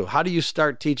stuff too. How do you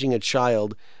start teaching a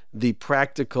child the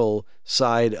practical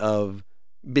side of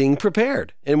being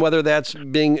prepared? And whether that's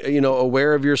being,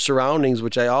 aware of your surroundings,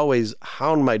 which I always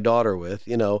hound my daughter with,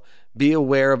 be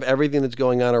aware of everything that's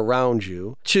going on around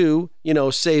you. 2,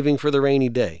 saving for the rainy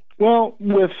day. Well,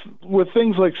 with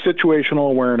things like situational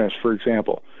awareness, for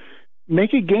example,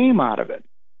 make a game out of it.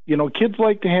 Kids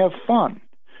like to have fun.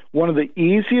 One of the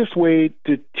easiest ways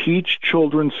to teach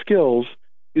children skills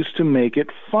is to make it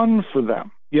fun for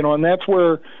them. And that's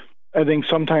where I think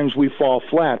sometimes we fall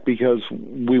flat, because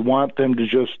we want them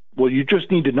to you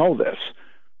just need to know this.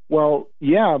 Well,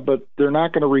 yeah, but they're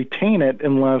not going to retain it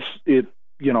unless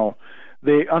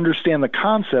they understand the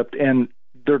concept, and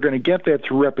they're going to get that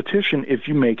through repetition if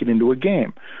you make it into a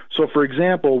game. So, for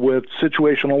example, with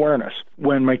situational awareness,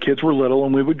 when my kids were little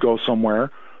and we would go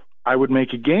somewhere, I would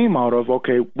make a game out of,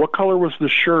 okay, what color was the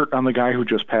shirt on the guy who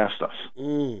just passed us?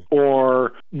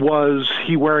 Or was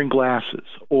he wearing glasses?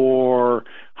 Or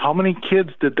how many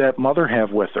kids did that mother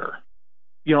have with her?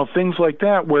 Things like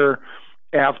that, where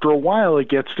after a while it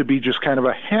gets to be just kind of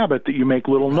a habit that you make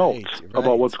little notes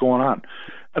about what's going on.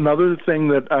 Another thing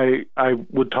that I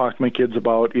would talk to my kids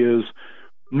about is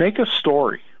make a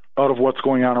story out of what's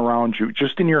going on around you,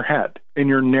 just in your head, and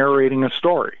you're narrating a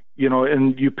story.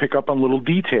 And you pick up on little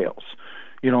details,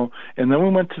 and then we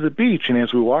went to the beach, and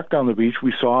as we walked down the beach,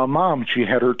 we saw a mom. She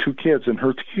had her 2 kids, and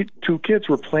her 2 kids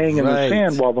were playing in the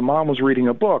sand while the mom was reading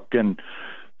a book, and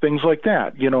things like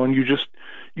that, and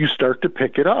you start to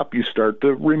pick it up. You start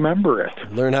to remember it.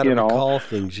 Learn how to recall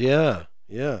things. Yeah.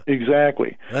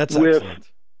 Exactly. That's excellent.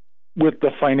 With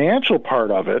the financial part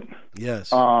of it,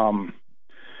 yes.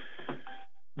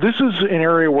 This is an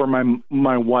area where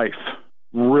my wife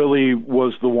really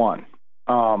was the one.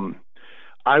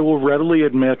 I will readily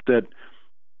admit that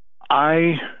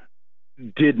I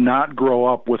did not grow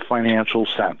up with financial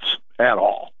sense at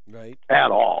all. Right.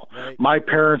 At all. Right. My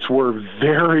parents were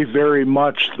very, very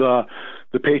much the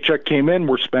paycheck came in,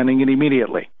 we're spending it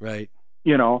immediately. Right.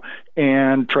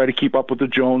 And try to keep up with the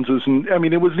Joneses. And I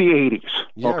mean, it was the 80s,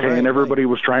 and everybody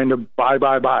was trying to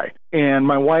buy. And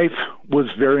my wife was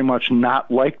very much not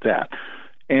like that.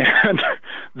 And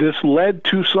this led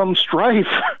to some strife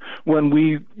when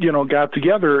we, got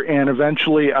together. And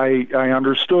eventually I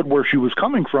understood where she was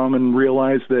coming from and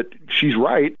realized that she's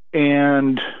right.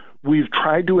 And we've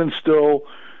tried to instill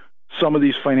some of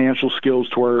these financial skills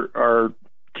to our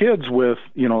kids with,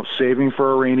 saving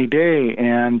for a rainy day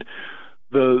and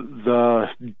the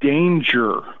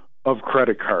danger of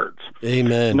credit cards.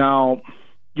 Amen. Now,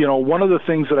 one of the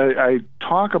things that I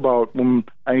talk about when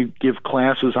I give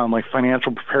classes on like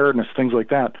financial preparedness, things like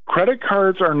that, credit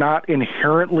cards are not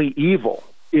inherently evil.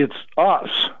 It's us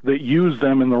that use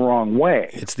them in the wrong way.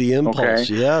 It's the impulse, okay?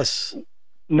 Yes.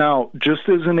 Now, just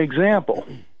as an example,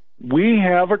 we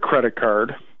have a credit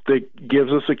card that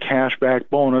gives us a cashback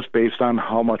bonus based on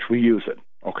how much we use it,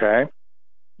 okay?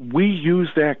 We use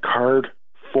that card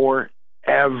for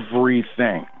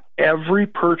everything. Every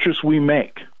purchase we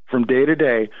make from day to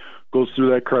day goes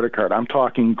through that credit card. I'm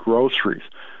talking groceries,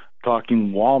 I'm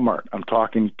talking Walmart, I'm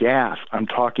talking gas, I'm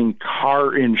talking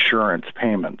car insurance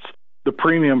payments, the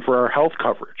premium for our health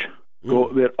coverage.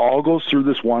 It all goes through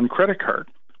this one credit card.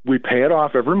 We pay it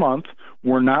off every month.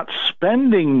 We're not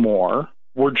spending more.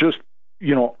 We're just,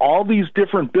 all these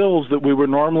different bills that we would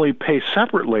normally pay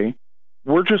separately,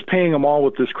 we're just paying them all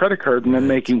with this credit card and then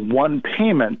making one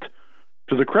payment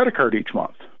to the credit card each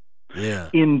month. Yeah.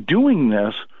 In doing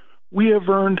this, we have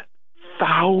earned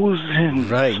thousands.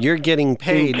 Right. You're getting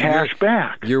paid. In cash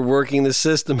back. You're working the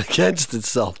system against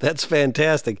itself. That's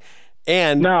fantastic.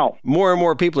 And now, more and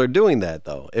more people are doing that,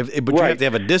 though. But you have to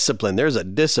have a discipline. There's a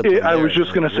discipline. I was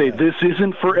just going to say, this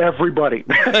isn't for everybody.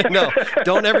 No,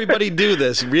 don't everybody do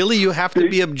this. Really, you have to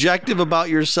be objective about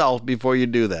yourself before you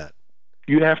do that.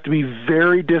 You have to be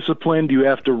very disciplined. You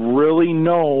have to really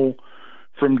know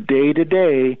from day to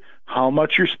day how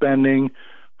much you're spending,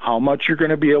 how much you're going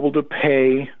to be able to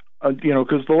pay,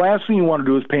 because the last thing you want to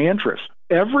do is pay interest.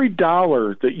 Every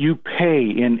dollar that you pay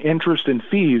in interest and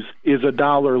fees is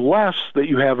 $1 less that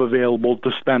you have available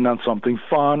to spend on something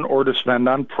fun or to spend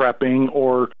on prepping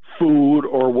or food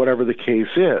or whatever the case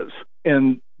is.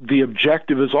 And the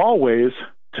objective is always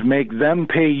to make them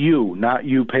pay you, not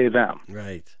you pay them.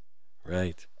 Right.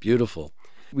 Beautiful.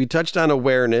 We touched on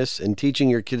awareness and teaching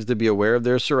your kids to be aware of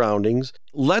their surroundings.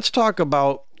 Let's talk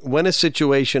about when a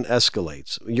situation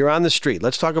escalates. You're on the street.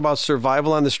 Let's talk about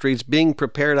survival on the streets, being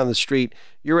prepared on the street.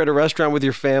 You're at a restaurant with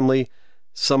your family.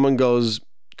 Someone goes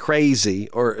crazy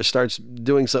or starts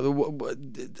doing something.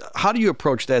 How do you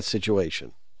approach that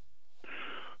situation?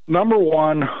 Number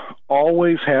one,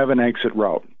 always have an exit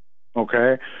route.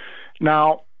 Okay?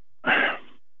 Now,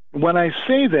 when I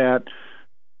say that,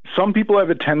 Some people have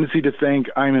a tendency to think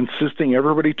I'm insisting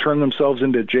everybody turn themselves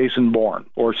into Jason Bourne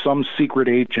or some secret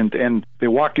agent, and they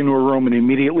walk into a room and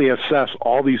immediately assess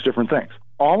all these different things.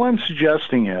 All I'm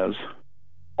suggesting is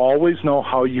always know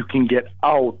how you can get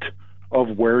out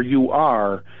of where you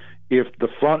are if the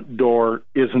front door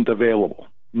isn't available.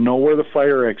 Know where the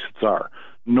fire exits are.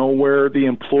 Know where the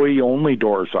employee-only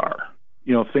doors are.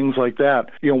 Things like that.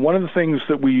 One of the things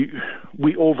that we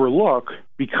overlook,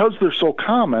 because they're so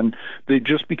common, they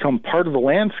just become part of the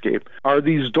landscape, are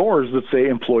these doors that say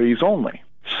employees only.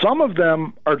 Some of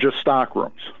them are just stock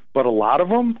rooms, but a lot of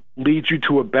them lead you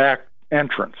to a back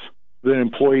entrance, the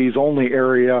employees only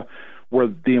area where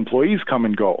the employees come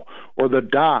and go, or the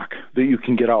dock that you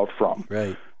can get out from,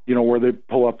 right? Where they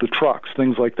pull up the trucks,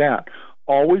 things like that.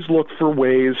 Always look for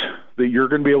ways that you're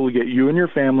going to be able to get you and your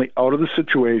family out of the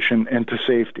situation and to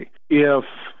safety. If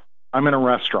I'm in a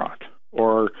restaurant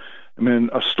or I'm in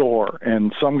a store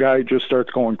and some guy just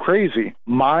starts going crazy,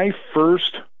 my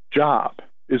first job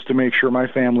is to make sure my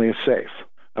family is safe.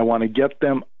 I want to get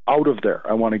them out of there.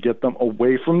 I want to get them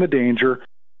away from the danger,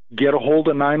 get a hold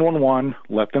of 911,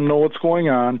 let them know what's going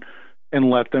on, and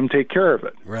let them take care of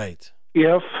it. Right.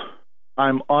 If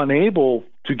I'm unable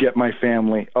to get my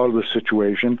family out of the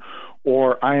situation,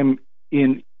 or I'm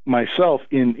in myself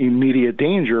in immediate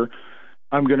danger,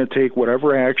 I'm going to take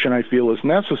whatever action I feel is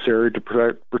necessary to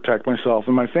protect myself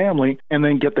and my family, and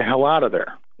then get the hell out of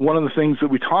there. One of the things that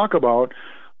we talk about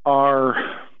are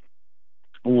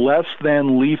less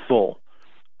than lethal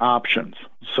options,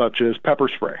 such as pepper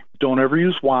spray. Don't ever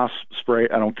use wasp spray.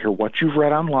 I don't care what you've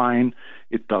read online.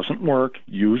 It doesn't work.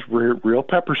 Use real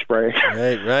pepper spray.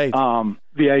 Right.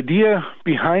 The idea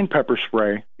behind pepper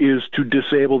spray is to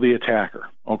disable the attacker,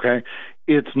 okay?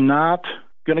 It's not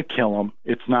going to kill them.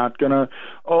 It's not going to...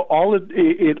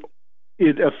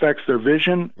 It affects their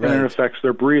vision, and it affects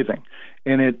their breathing.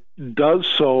 And it does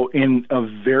so in a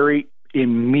very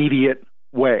immediate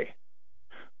way.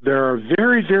 There are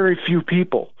very, very few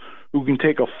people who can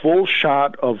take a full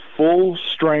shot of full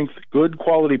strength, good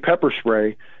quality pepper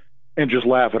spray and just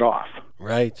laugh it off.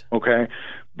 Right. Okay?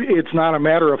 It's not a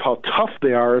matter of how tough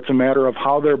they are. It's a matter of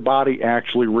how their body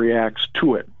actually reacts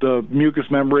to it. The mucous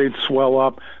membranes swell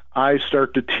up, eyes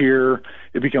start to tear,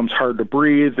 it becomes hard to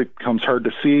breathe, it becomes hard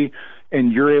to see,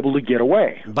 and you're able to get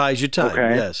away. Buys you time,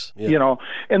 okay? Yes. Yeah.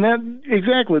 And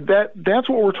that's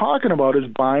what we're talking about, is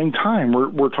buying time.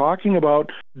 We're talking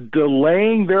about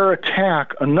delaying their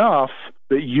attack enough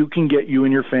that you can get you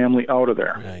and your family out of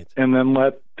there. Right. And then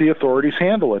let the authorities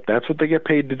handle it. That's what they get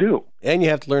paid to do. And you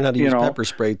have to learn how to use pepper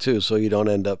spray too, so you don't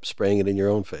end up spraying it in your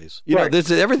own face.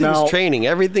 Everything's training.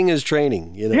 Everything is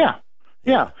training.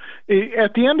 Yeah.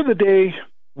 At the end of the day,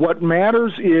 what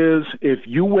matters is if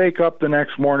you wake up the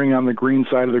next morning on the green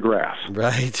side of the grass.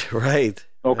 Right.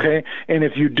 Okay? And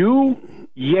if you do,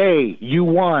 yay, you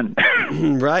won.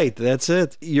 Right, that's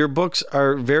it. Your books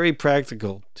are very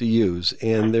practical to use,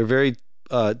 and they're very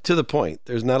to the point.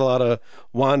 There's not a lot of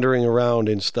wandering around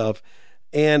and stuff.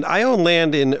 And I own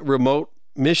land in remote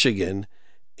Michigan,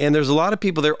 and there's a lot of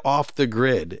people there off the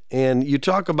grid. And you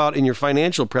talk about in your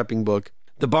financial prepping book,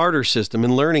 the barter system,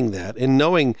 and learning that and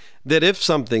knowing that if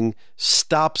something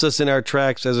stops us in our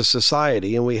tracks as a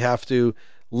society and we have to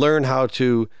learn how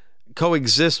to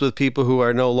coexist with people who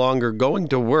are no longer going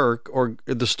to work or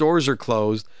the stores are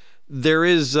closed,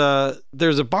 there's a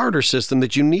barter system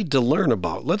that you need to learn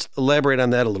about. Let's elaborate on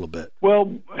that a little bit.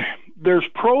 Well, there's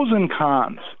pros and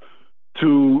cons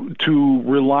to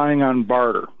relying on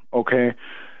barter, okay?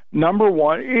 Number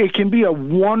one, it can be a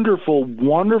wonderful,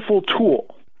 wonderful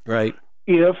tool. Right.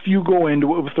 If you go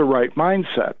into it with the right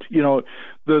mindset.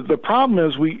 The problem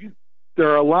is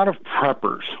there are a lot of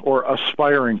preppers or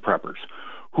aspiring preppers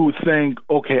who think,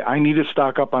 okay, I need to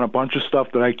stock up on a bunch of stuff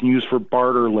that I can use for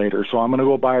barter later. So I'm going to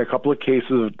go buy a couple of cases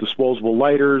of disposable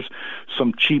lighters,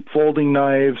 some cheap folding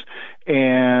knives,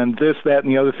 and this, that,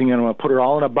 and the other thing. And I'm going to put it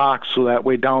all in a box so that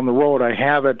way down the road I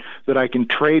have it that I can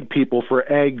trade people for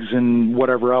eggs and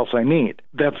whatever else I need.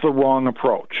 That's the wrong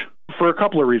approach for a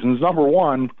couple of reasons. Number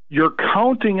one, you're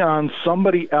counting on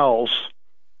somebody else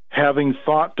having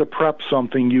thought to prep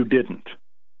something you didn't.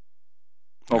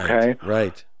 Okay?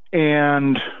 Right.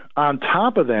 And on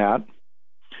top of that,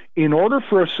 in order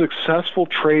for a successful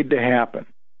trade to happen,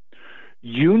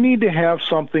 you need to have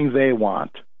something they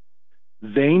want.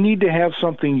 They need to have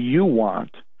something you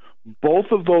want.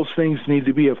 Both of those things need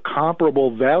to be of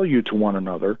comparable value to one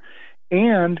another,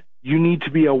 and you need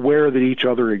to be aware that each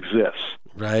other exists.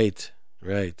 Right.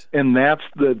 And that's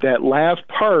that last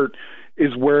part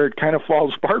is where it kind of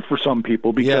falls apart for some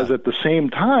people, because at the same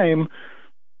time,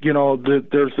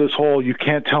 there's this whole, you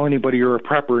can't tell anybody you're a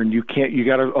prepper and you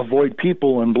got to avoid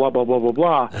people and blah, blah, blah, blah,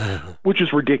 blah, which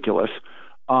is ridiculous.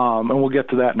 And we'll get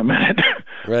to that in a minute.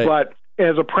 Right. But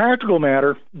as a practical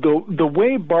matter, the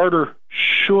way barter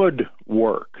should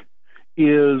work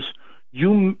is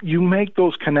you make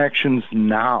those connections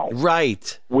now.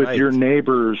 Right. With your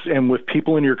neighbors and with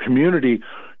people in your community.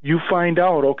 You find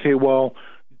out, okay, well,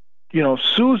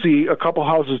 Susie, a couple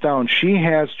houses down, she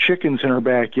has chickens in her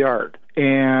backyard,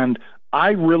 and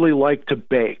I really like to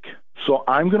bake. So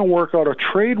I'm going to work out a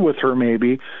trade with her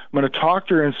maybe. I'm going to talk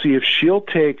to her and see if she'll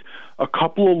take a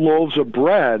couple of loaves of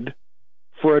bread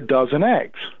for a dozen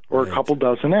eggs or a couple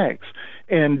dozen eggs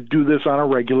and do this on a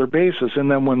regular basis. And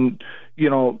then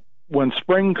when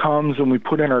spring comes and we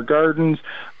put in our gardens,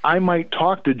 I might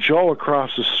talk to Joe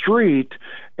across the street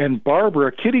and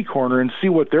Barbara kitty corner and see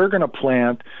what they're going to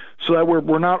plant so that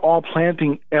we're not all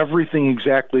planting everything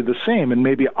exactly the same. And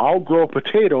maybe I'll grow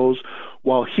potatoes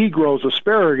while he grows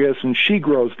asparagus and she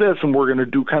grows this, and we're going to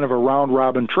do kind of a round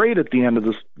robin trade at the end of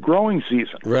this growing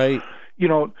season. Right.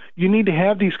 You need to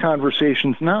have these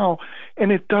conversations now,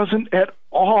 and it doesn't at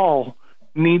all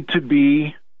need to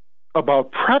be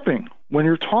about prepping when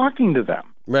you're talking to them.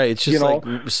 Right. It's just like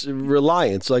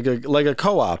reliance, like a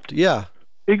co-op. Yeah.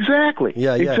 Exactly.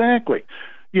 Yeah. Exactly.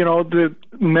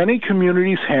 Many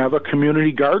communities have a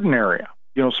community garden area.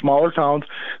 Smaller towns,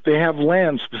 they have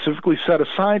land specifically set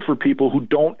aside for people who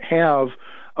don't have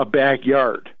a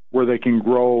backyard where they can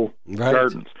grow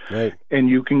gardens. Right. And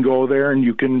you can go there and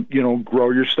you can,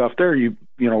 grow your stuff there. You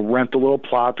rent a little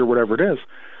plot or whatever it is.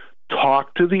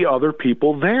 Talk to the other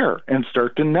people there and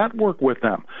start to network with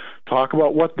them. Talk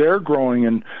about what they're growing.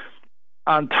 And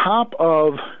on top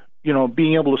of,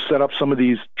 being able to set up some of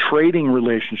these trading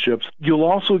relationships, you'll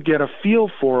also get a feel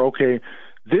for, okay,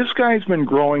 this guy's been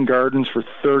growing gardens for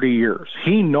 30 years.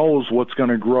 He knows what's going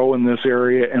to grow in this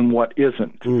area and what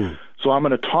isn't. So I'm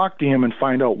going to talk to him and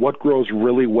find out what grows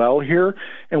really well here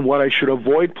and what I should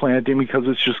avoid planting because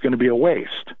it's just going to be a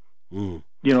waste.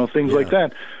 Things like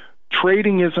that.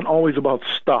 Trading isn't always about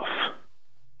stuff.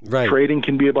 Right. Trading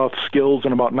can be about skills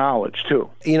and about knowledge, too.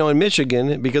 In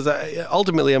Michigan, because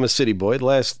ultimately I'm a city boy. The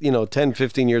last, 10,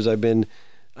 15 years I've been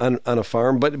on a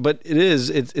farm, but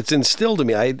it's instilled in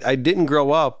me. I didn't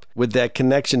grow up with that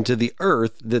connection to the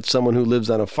earth that someone who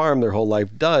lives on a farm their whole life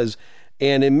does.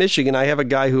 And in Michigan, I have a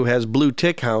guy who has blue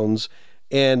tick hounds,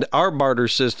 and our barter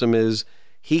system is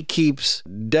he keeps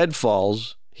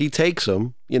deadfalls, he takes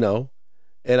them,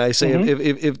 and I say,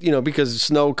 if because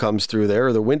snow comes through there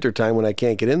or the winter time when I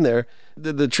can't get in there,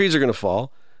 the trees are going to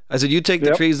fall. I said, you take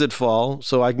the trees that fall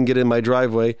so I can get in my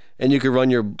driveway and you can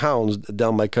run your hounds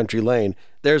down my country lane.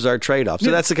 There's our trade-off. So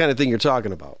that's the kind of thing you're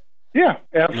talking about. Yeah,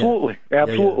 absolutely. Yeah.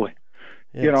 Absolutely.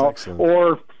 Yeah, excellent.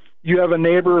 Or you have a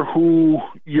neighbor who,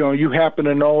 you happen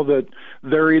to know that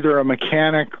they're either a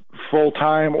mechanic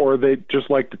full-time or they just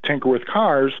like to tinker with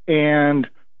cars, and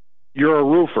you're a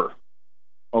roofer,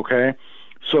 okay?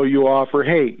 So you offer,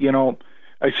 hey,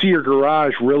 I see your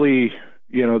garage really,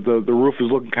 the roof is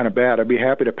looking kind of bad. I'd be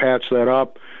happy to patch that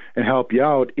up and help you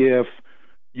out if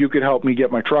you could help me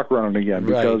get my truck running again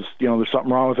because, there's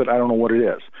something wrong with it. I don't know what it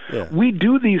is. Yeah. We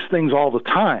do these things all the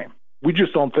time. We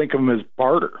just don't think of them as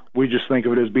barter. We just think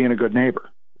of it as being a good neighbor.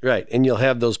 Right. And you'll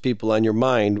have those people on your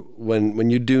mind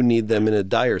when you do need them in a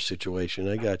dire situation.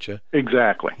 I gotcha.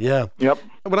 Exactly. Yeah. Yep.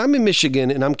 When I'm in Michigan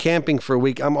and I'm camping for a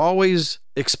week, I'm always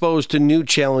exposed to new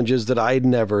challenges that I'd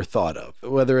never thought of,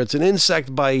 whether it's an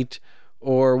insect bite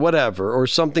or whatever, or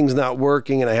something's not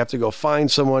working and I have to go find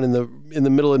someone in the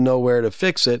middle of nowhere to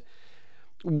fix it.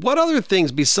 What other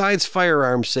things besides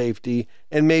firearm safety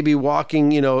and maybe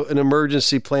walking, an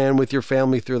emergency plan with your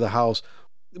family through the house?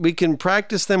 We can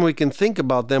practice them, we can think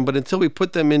about them, but until we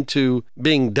put them into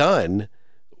being done,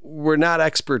 we're not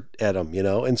expert at them,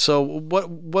 And so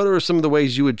what are some of the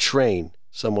ways you would train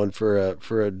someone for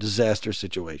a disaster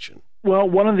situation? Well,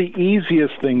 one of the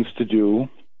easiest things to do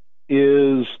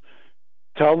is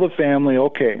tell the family,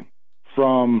 okay,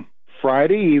 from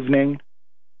Friday evening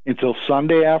until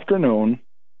Sunday afternoon,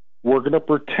 we're going to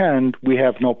pretend we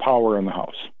have no power in the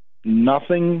house.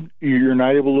 Nothing, you're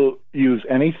not able to use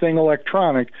anything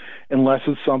electronic unless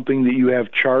it's something that you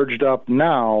have charged up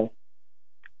now,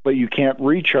 but you can't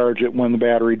recharge it when the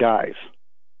battery dies.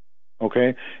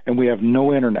 Okay? And we have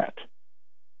no internet.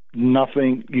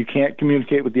 Nothing, you can't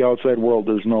communicate with the outside world.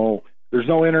 There's no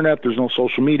internet, there's no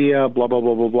social media, blah, blah,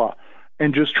 blah, blah, blah.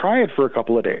 And just try it for a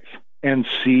couple of days and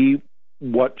see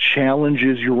what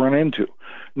challenges you run into.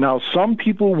 Now, some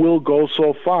people will go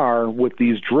so far with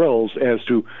these drills as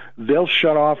to they'll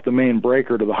shut off the main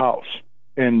breaker to the house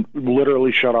and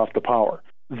literally shut off the power.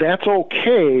 that's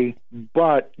okay,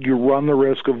 but you run the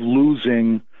risk of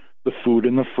losing the food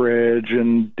in the fridge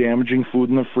and damaging food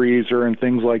in the freezer and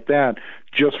things like that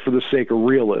just for the sake of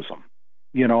realism,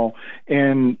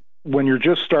 and when you're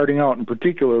just starting out in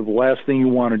particular, the last thing you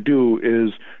want to do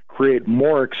is create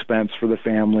more expense for the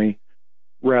family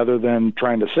rather than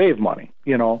trying to save money,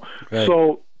 Right.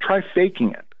 So try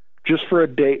faking it just for a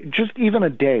day, just even a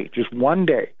day, just one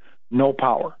day, no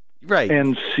power. Right.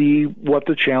 And see what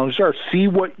the challenges are. See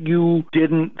what you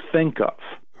didn't think of.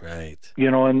 Right.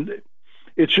 And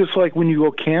it's just like when you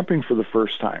go camping for the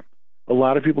first time. A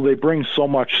lot of people, they bring so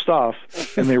much stuff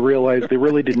and they realize they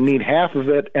really didn't need half of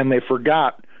it, and they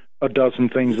forgot a dozen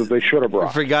things that they should have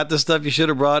brought. Forgot the stuff you should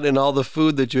have brought, and all the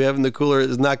food that you have in the cooler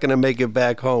is not going to make it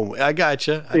back home. I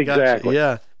gotcha. Exactly.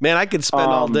 Yeah. Man, I could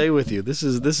spend all day with you. This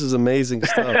is amazing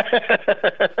stuff.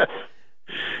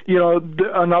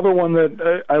 Another one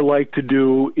that I like to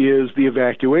do is the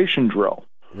evacuation drill.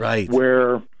 Right.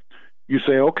 Where you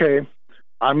say, okay,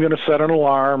 I'm going to set an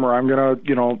alarm, or I'm going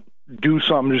to, do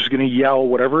something, just going to yell,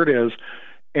 whatever it is.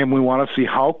 And we want to see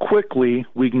how quickly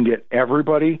we can get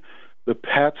everybody, the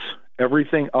pets,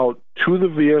 everything out to the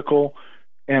vehicle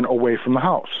and away from the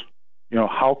house.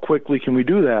 How quickly can we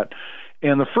do that?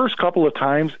 And the first couple of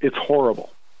times, it's horrible.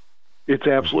 It's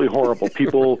absolutely horrible.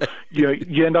 People,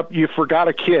 you end up, you forgot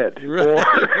a kid,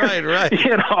 right.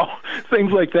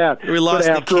 Things like that. We lost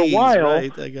but after the keys, a while,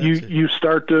 right? you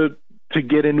start to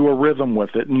get into a rhythm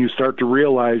with it, and you start to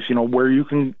realize, where you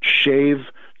can shave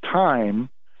time,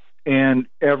 and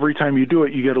every time you do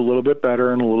it, you get a little bit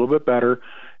better and a little bit better.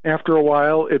 After a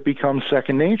while, it becomes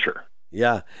second nature.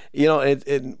 Yeah.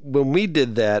 When we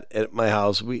did that at my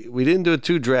house, we didn't do it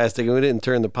too drastic, and we didn't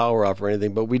turn the power off or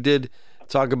anything, but we did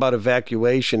talk about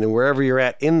evacuation, and wherever you're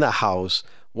at in the house,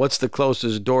 what's the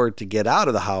closest door to get out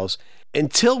of the house.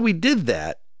 Until we did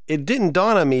that, it didn't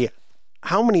dawn on me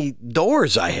how many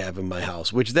doors I have in my house,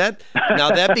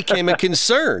 that became a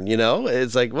concern,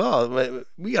 It's like, well,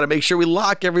 we got to make sure we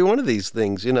lock every one of these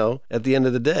things, at the end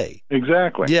of the day.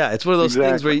 Exactly. Yeah, it's one of those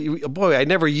things where, I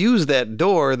never use that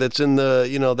door that's in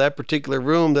the, that particular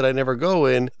room that I never go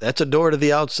in. That's a door to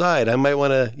the outside. I might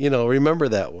want to, remember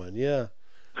that one. Yeah.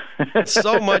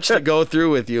 So much to go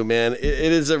through with you, man. It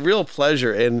is a real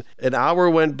pleasure. And an hour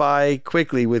went by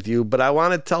quickly with you, but I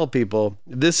want to tell people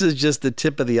this is just the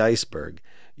tip of the iceberg.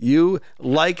 You,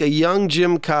 like a young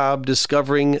Jim Cobb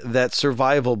discovering that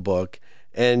survival book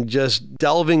and just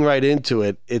delving right into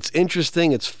it. It's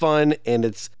interesting, it's fun, and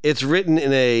it's written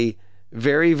in a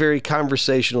very, very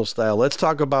conversational style. Let's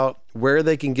talk about where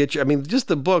they can get you. I mean, just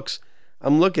the books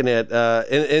I'm looking at,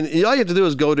 and all you have to do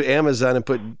is go to Amazon and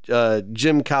put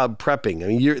Jim Cobb prepping. I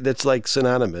mean, that's like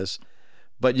synonymous.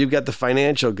 But you've got the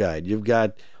financial guide. You've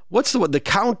got what's the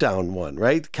countdown one,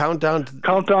 right? Countdown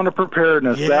to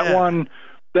preparedness. Yeah.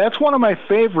 That's one of my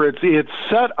favorites. It's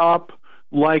set up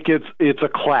like it's a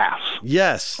class.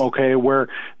 Yes. Okay, where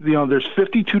there's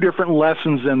 52 different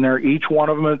lessons in there. Each one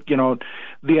of them,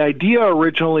 the idea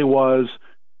originally was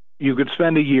you could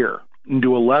spend a year and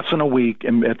do a lesson a week,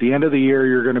 and at the end of the year,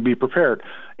 you're going to be prepared.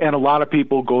 And a lot of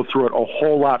people go through it a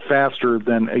whole lot faster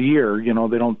than a year.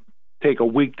 They don't take a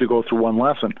week to go through one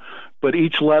lesson. But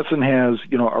each lesson has,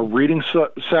 a reading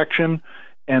section,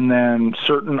 and then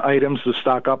certain items to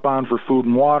stock up on for food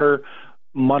and water,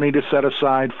 money to set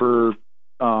aside for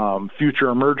future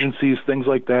emergencies, things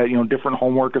like that, different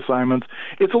homework assignments.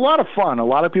 It's a lot of fun. A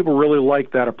lot of people really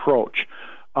like that approach.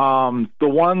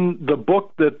 The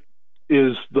book that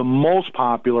is the most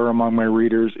popular among my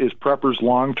readers is Prepper's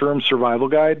Long-Term Survival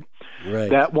Guide. Right.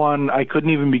 That one, I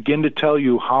couldn't even begin to tell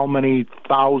you how many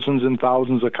thousands and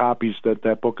thousands of copies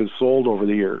that book has sold over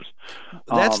the years.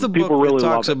 That's the book really that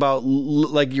talks about,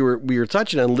 like we were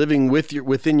touching on, living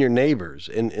within your neighbors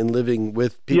and living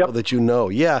with people that you know.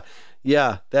 Yeah,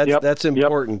 that's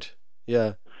important.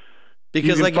 Yeah,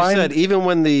 because like you said, even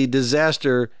when the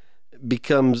disaster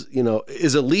becomes,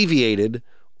 is alleviated,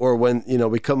 or when,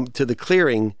 we come to the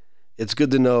clearing, it's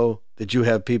good to know that you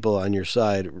have people on your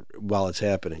side while it's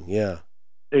happening. Yeah.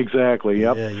 Exactly.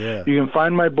 Yep. Yeah. You can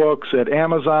find my books at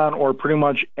Amazon or pretty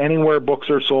much anywhere books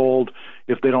are sold.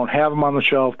 If they don't have them on the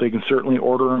shelf, they can certainly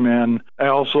order them in.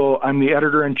 I'm the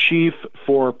editor-in-chief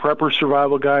for Prepper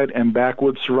Survival Guide and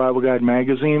Backwoods Survival Guide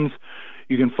magazines.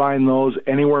 You can find those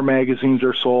anywhere magazines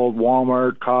are sold: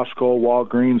 Walmart, Costco,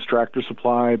 Walgreens, Tractor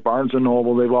Supply, Barnes &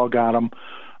 Noble. They've all got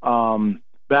them.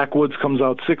 Backwoods comes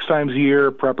out 6 times a year.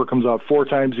 Prepper comes out 4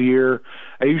 times a year.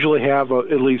 I usually have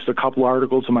at least a couple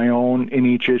articles of my own in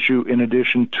each issue, in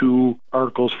addition to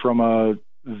articles from a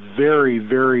very,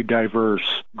 very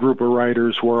diverse group of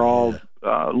writers who are all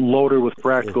loaded with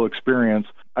practical experience.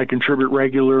 I contribute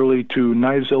regularly to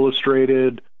Knives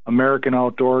Illustrated, American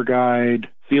Outdoor Guide,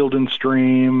 Field and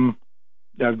Stream.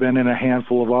 I've been in a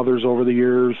handful of others over the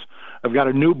years. I've got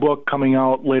a new book coming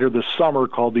out later this summer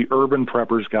called The Urban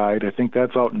Prepper's Guide. I think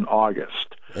that's out in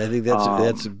August. I think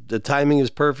that's the timing is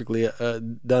perfectly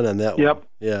done on that one. Yep.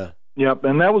 Yeah. Yep.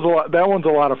 And that one's a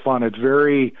lot of fun. It's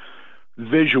very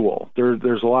visual.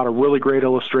 There's a lot of really great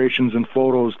illustrations and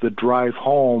photos that drive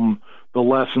home the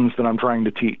lessons that I'm trying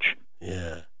to teach.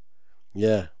 Yeah.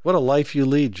 Yeah. What a life you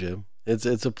lead, Jim.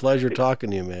 It's a pleasure talking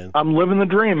to you, man. I'm living the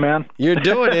dream, man. You're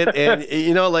doing it. And,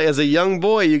 you know, like as a young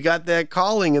boy, you got that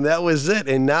calling and that was it.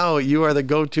 And now you are the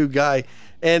go-to guy.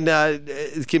 And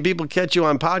can people catch you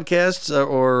on podcasts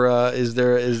or is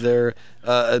there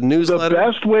a newsletter?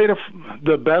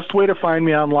 The best way to find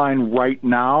me online right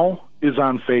now is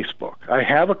on Facebook. I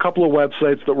have a couple of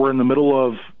websites that we're in the middle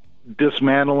of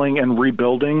dismantling and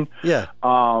rebuilding. Yeah.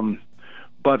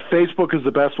 But Facebook is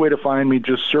the best way to find me.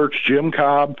 Just search Jim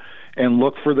Cobb and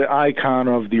look for the icon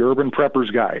of the Urban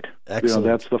Prepper's Guide. Excellent.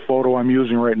 That's the photo I'm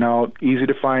using right now. Easy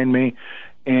to find me.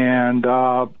 And,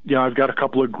 I've got a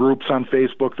couple of groups on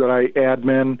Facebook that I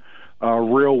admin.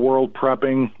 Real World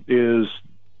Prepping is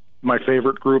my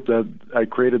favorite group. That I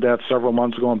created that several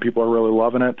months ago, and people are really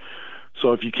loving it.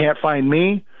 So if you can't find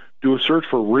me, do a search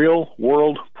for Real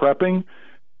World Prepping.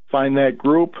 Find that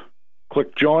group,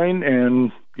 click join,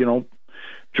 and,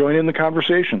 join in the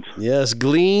conversations. Yes,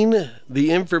 glean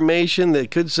the information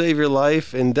that could save your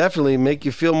life and definitely make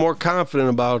you feel more confident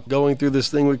about going through this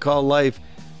thing we call life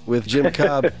with Jim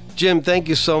Cobb. Jim, thank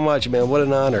you so much, man. What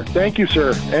an honor. Thank you,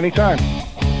 sir. Anytime.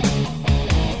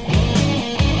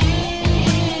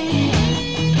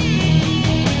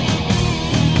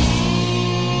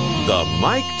 The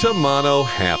Mike Tomano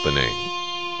Happening.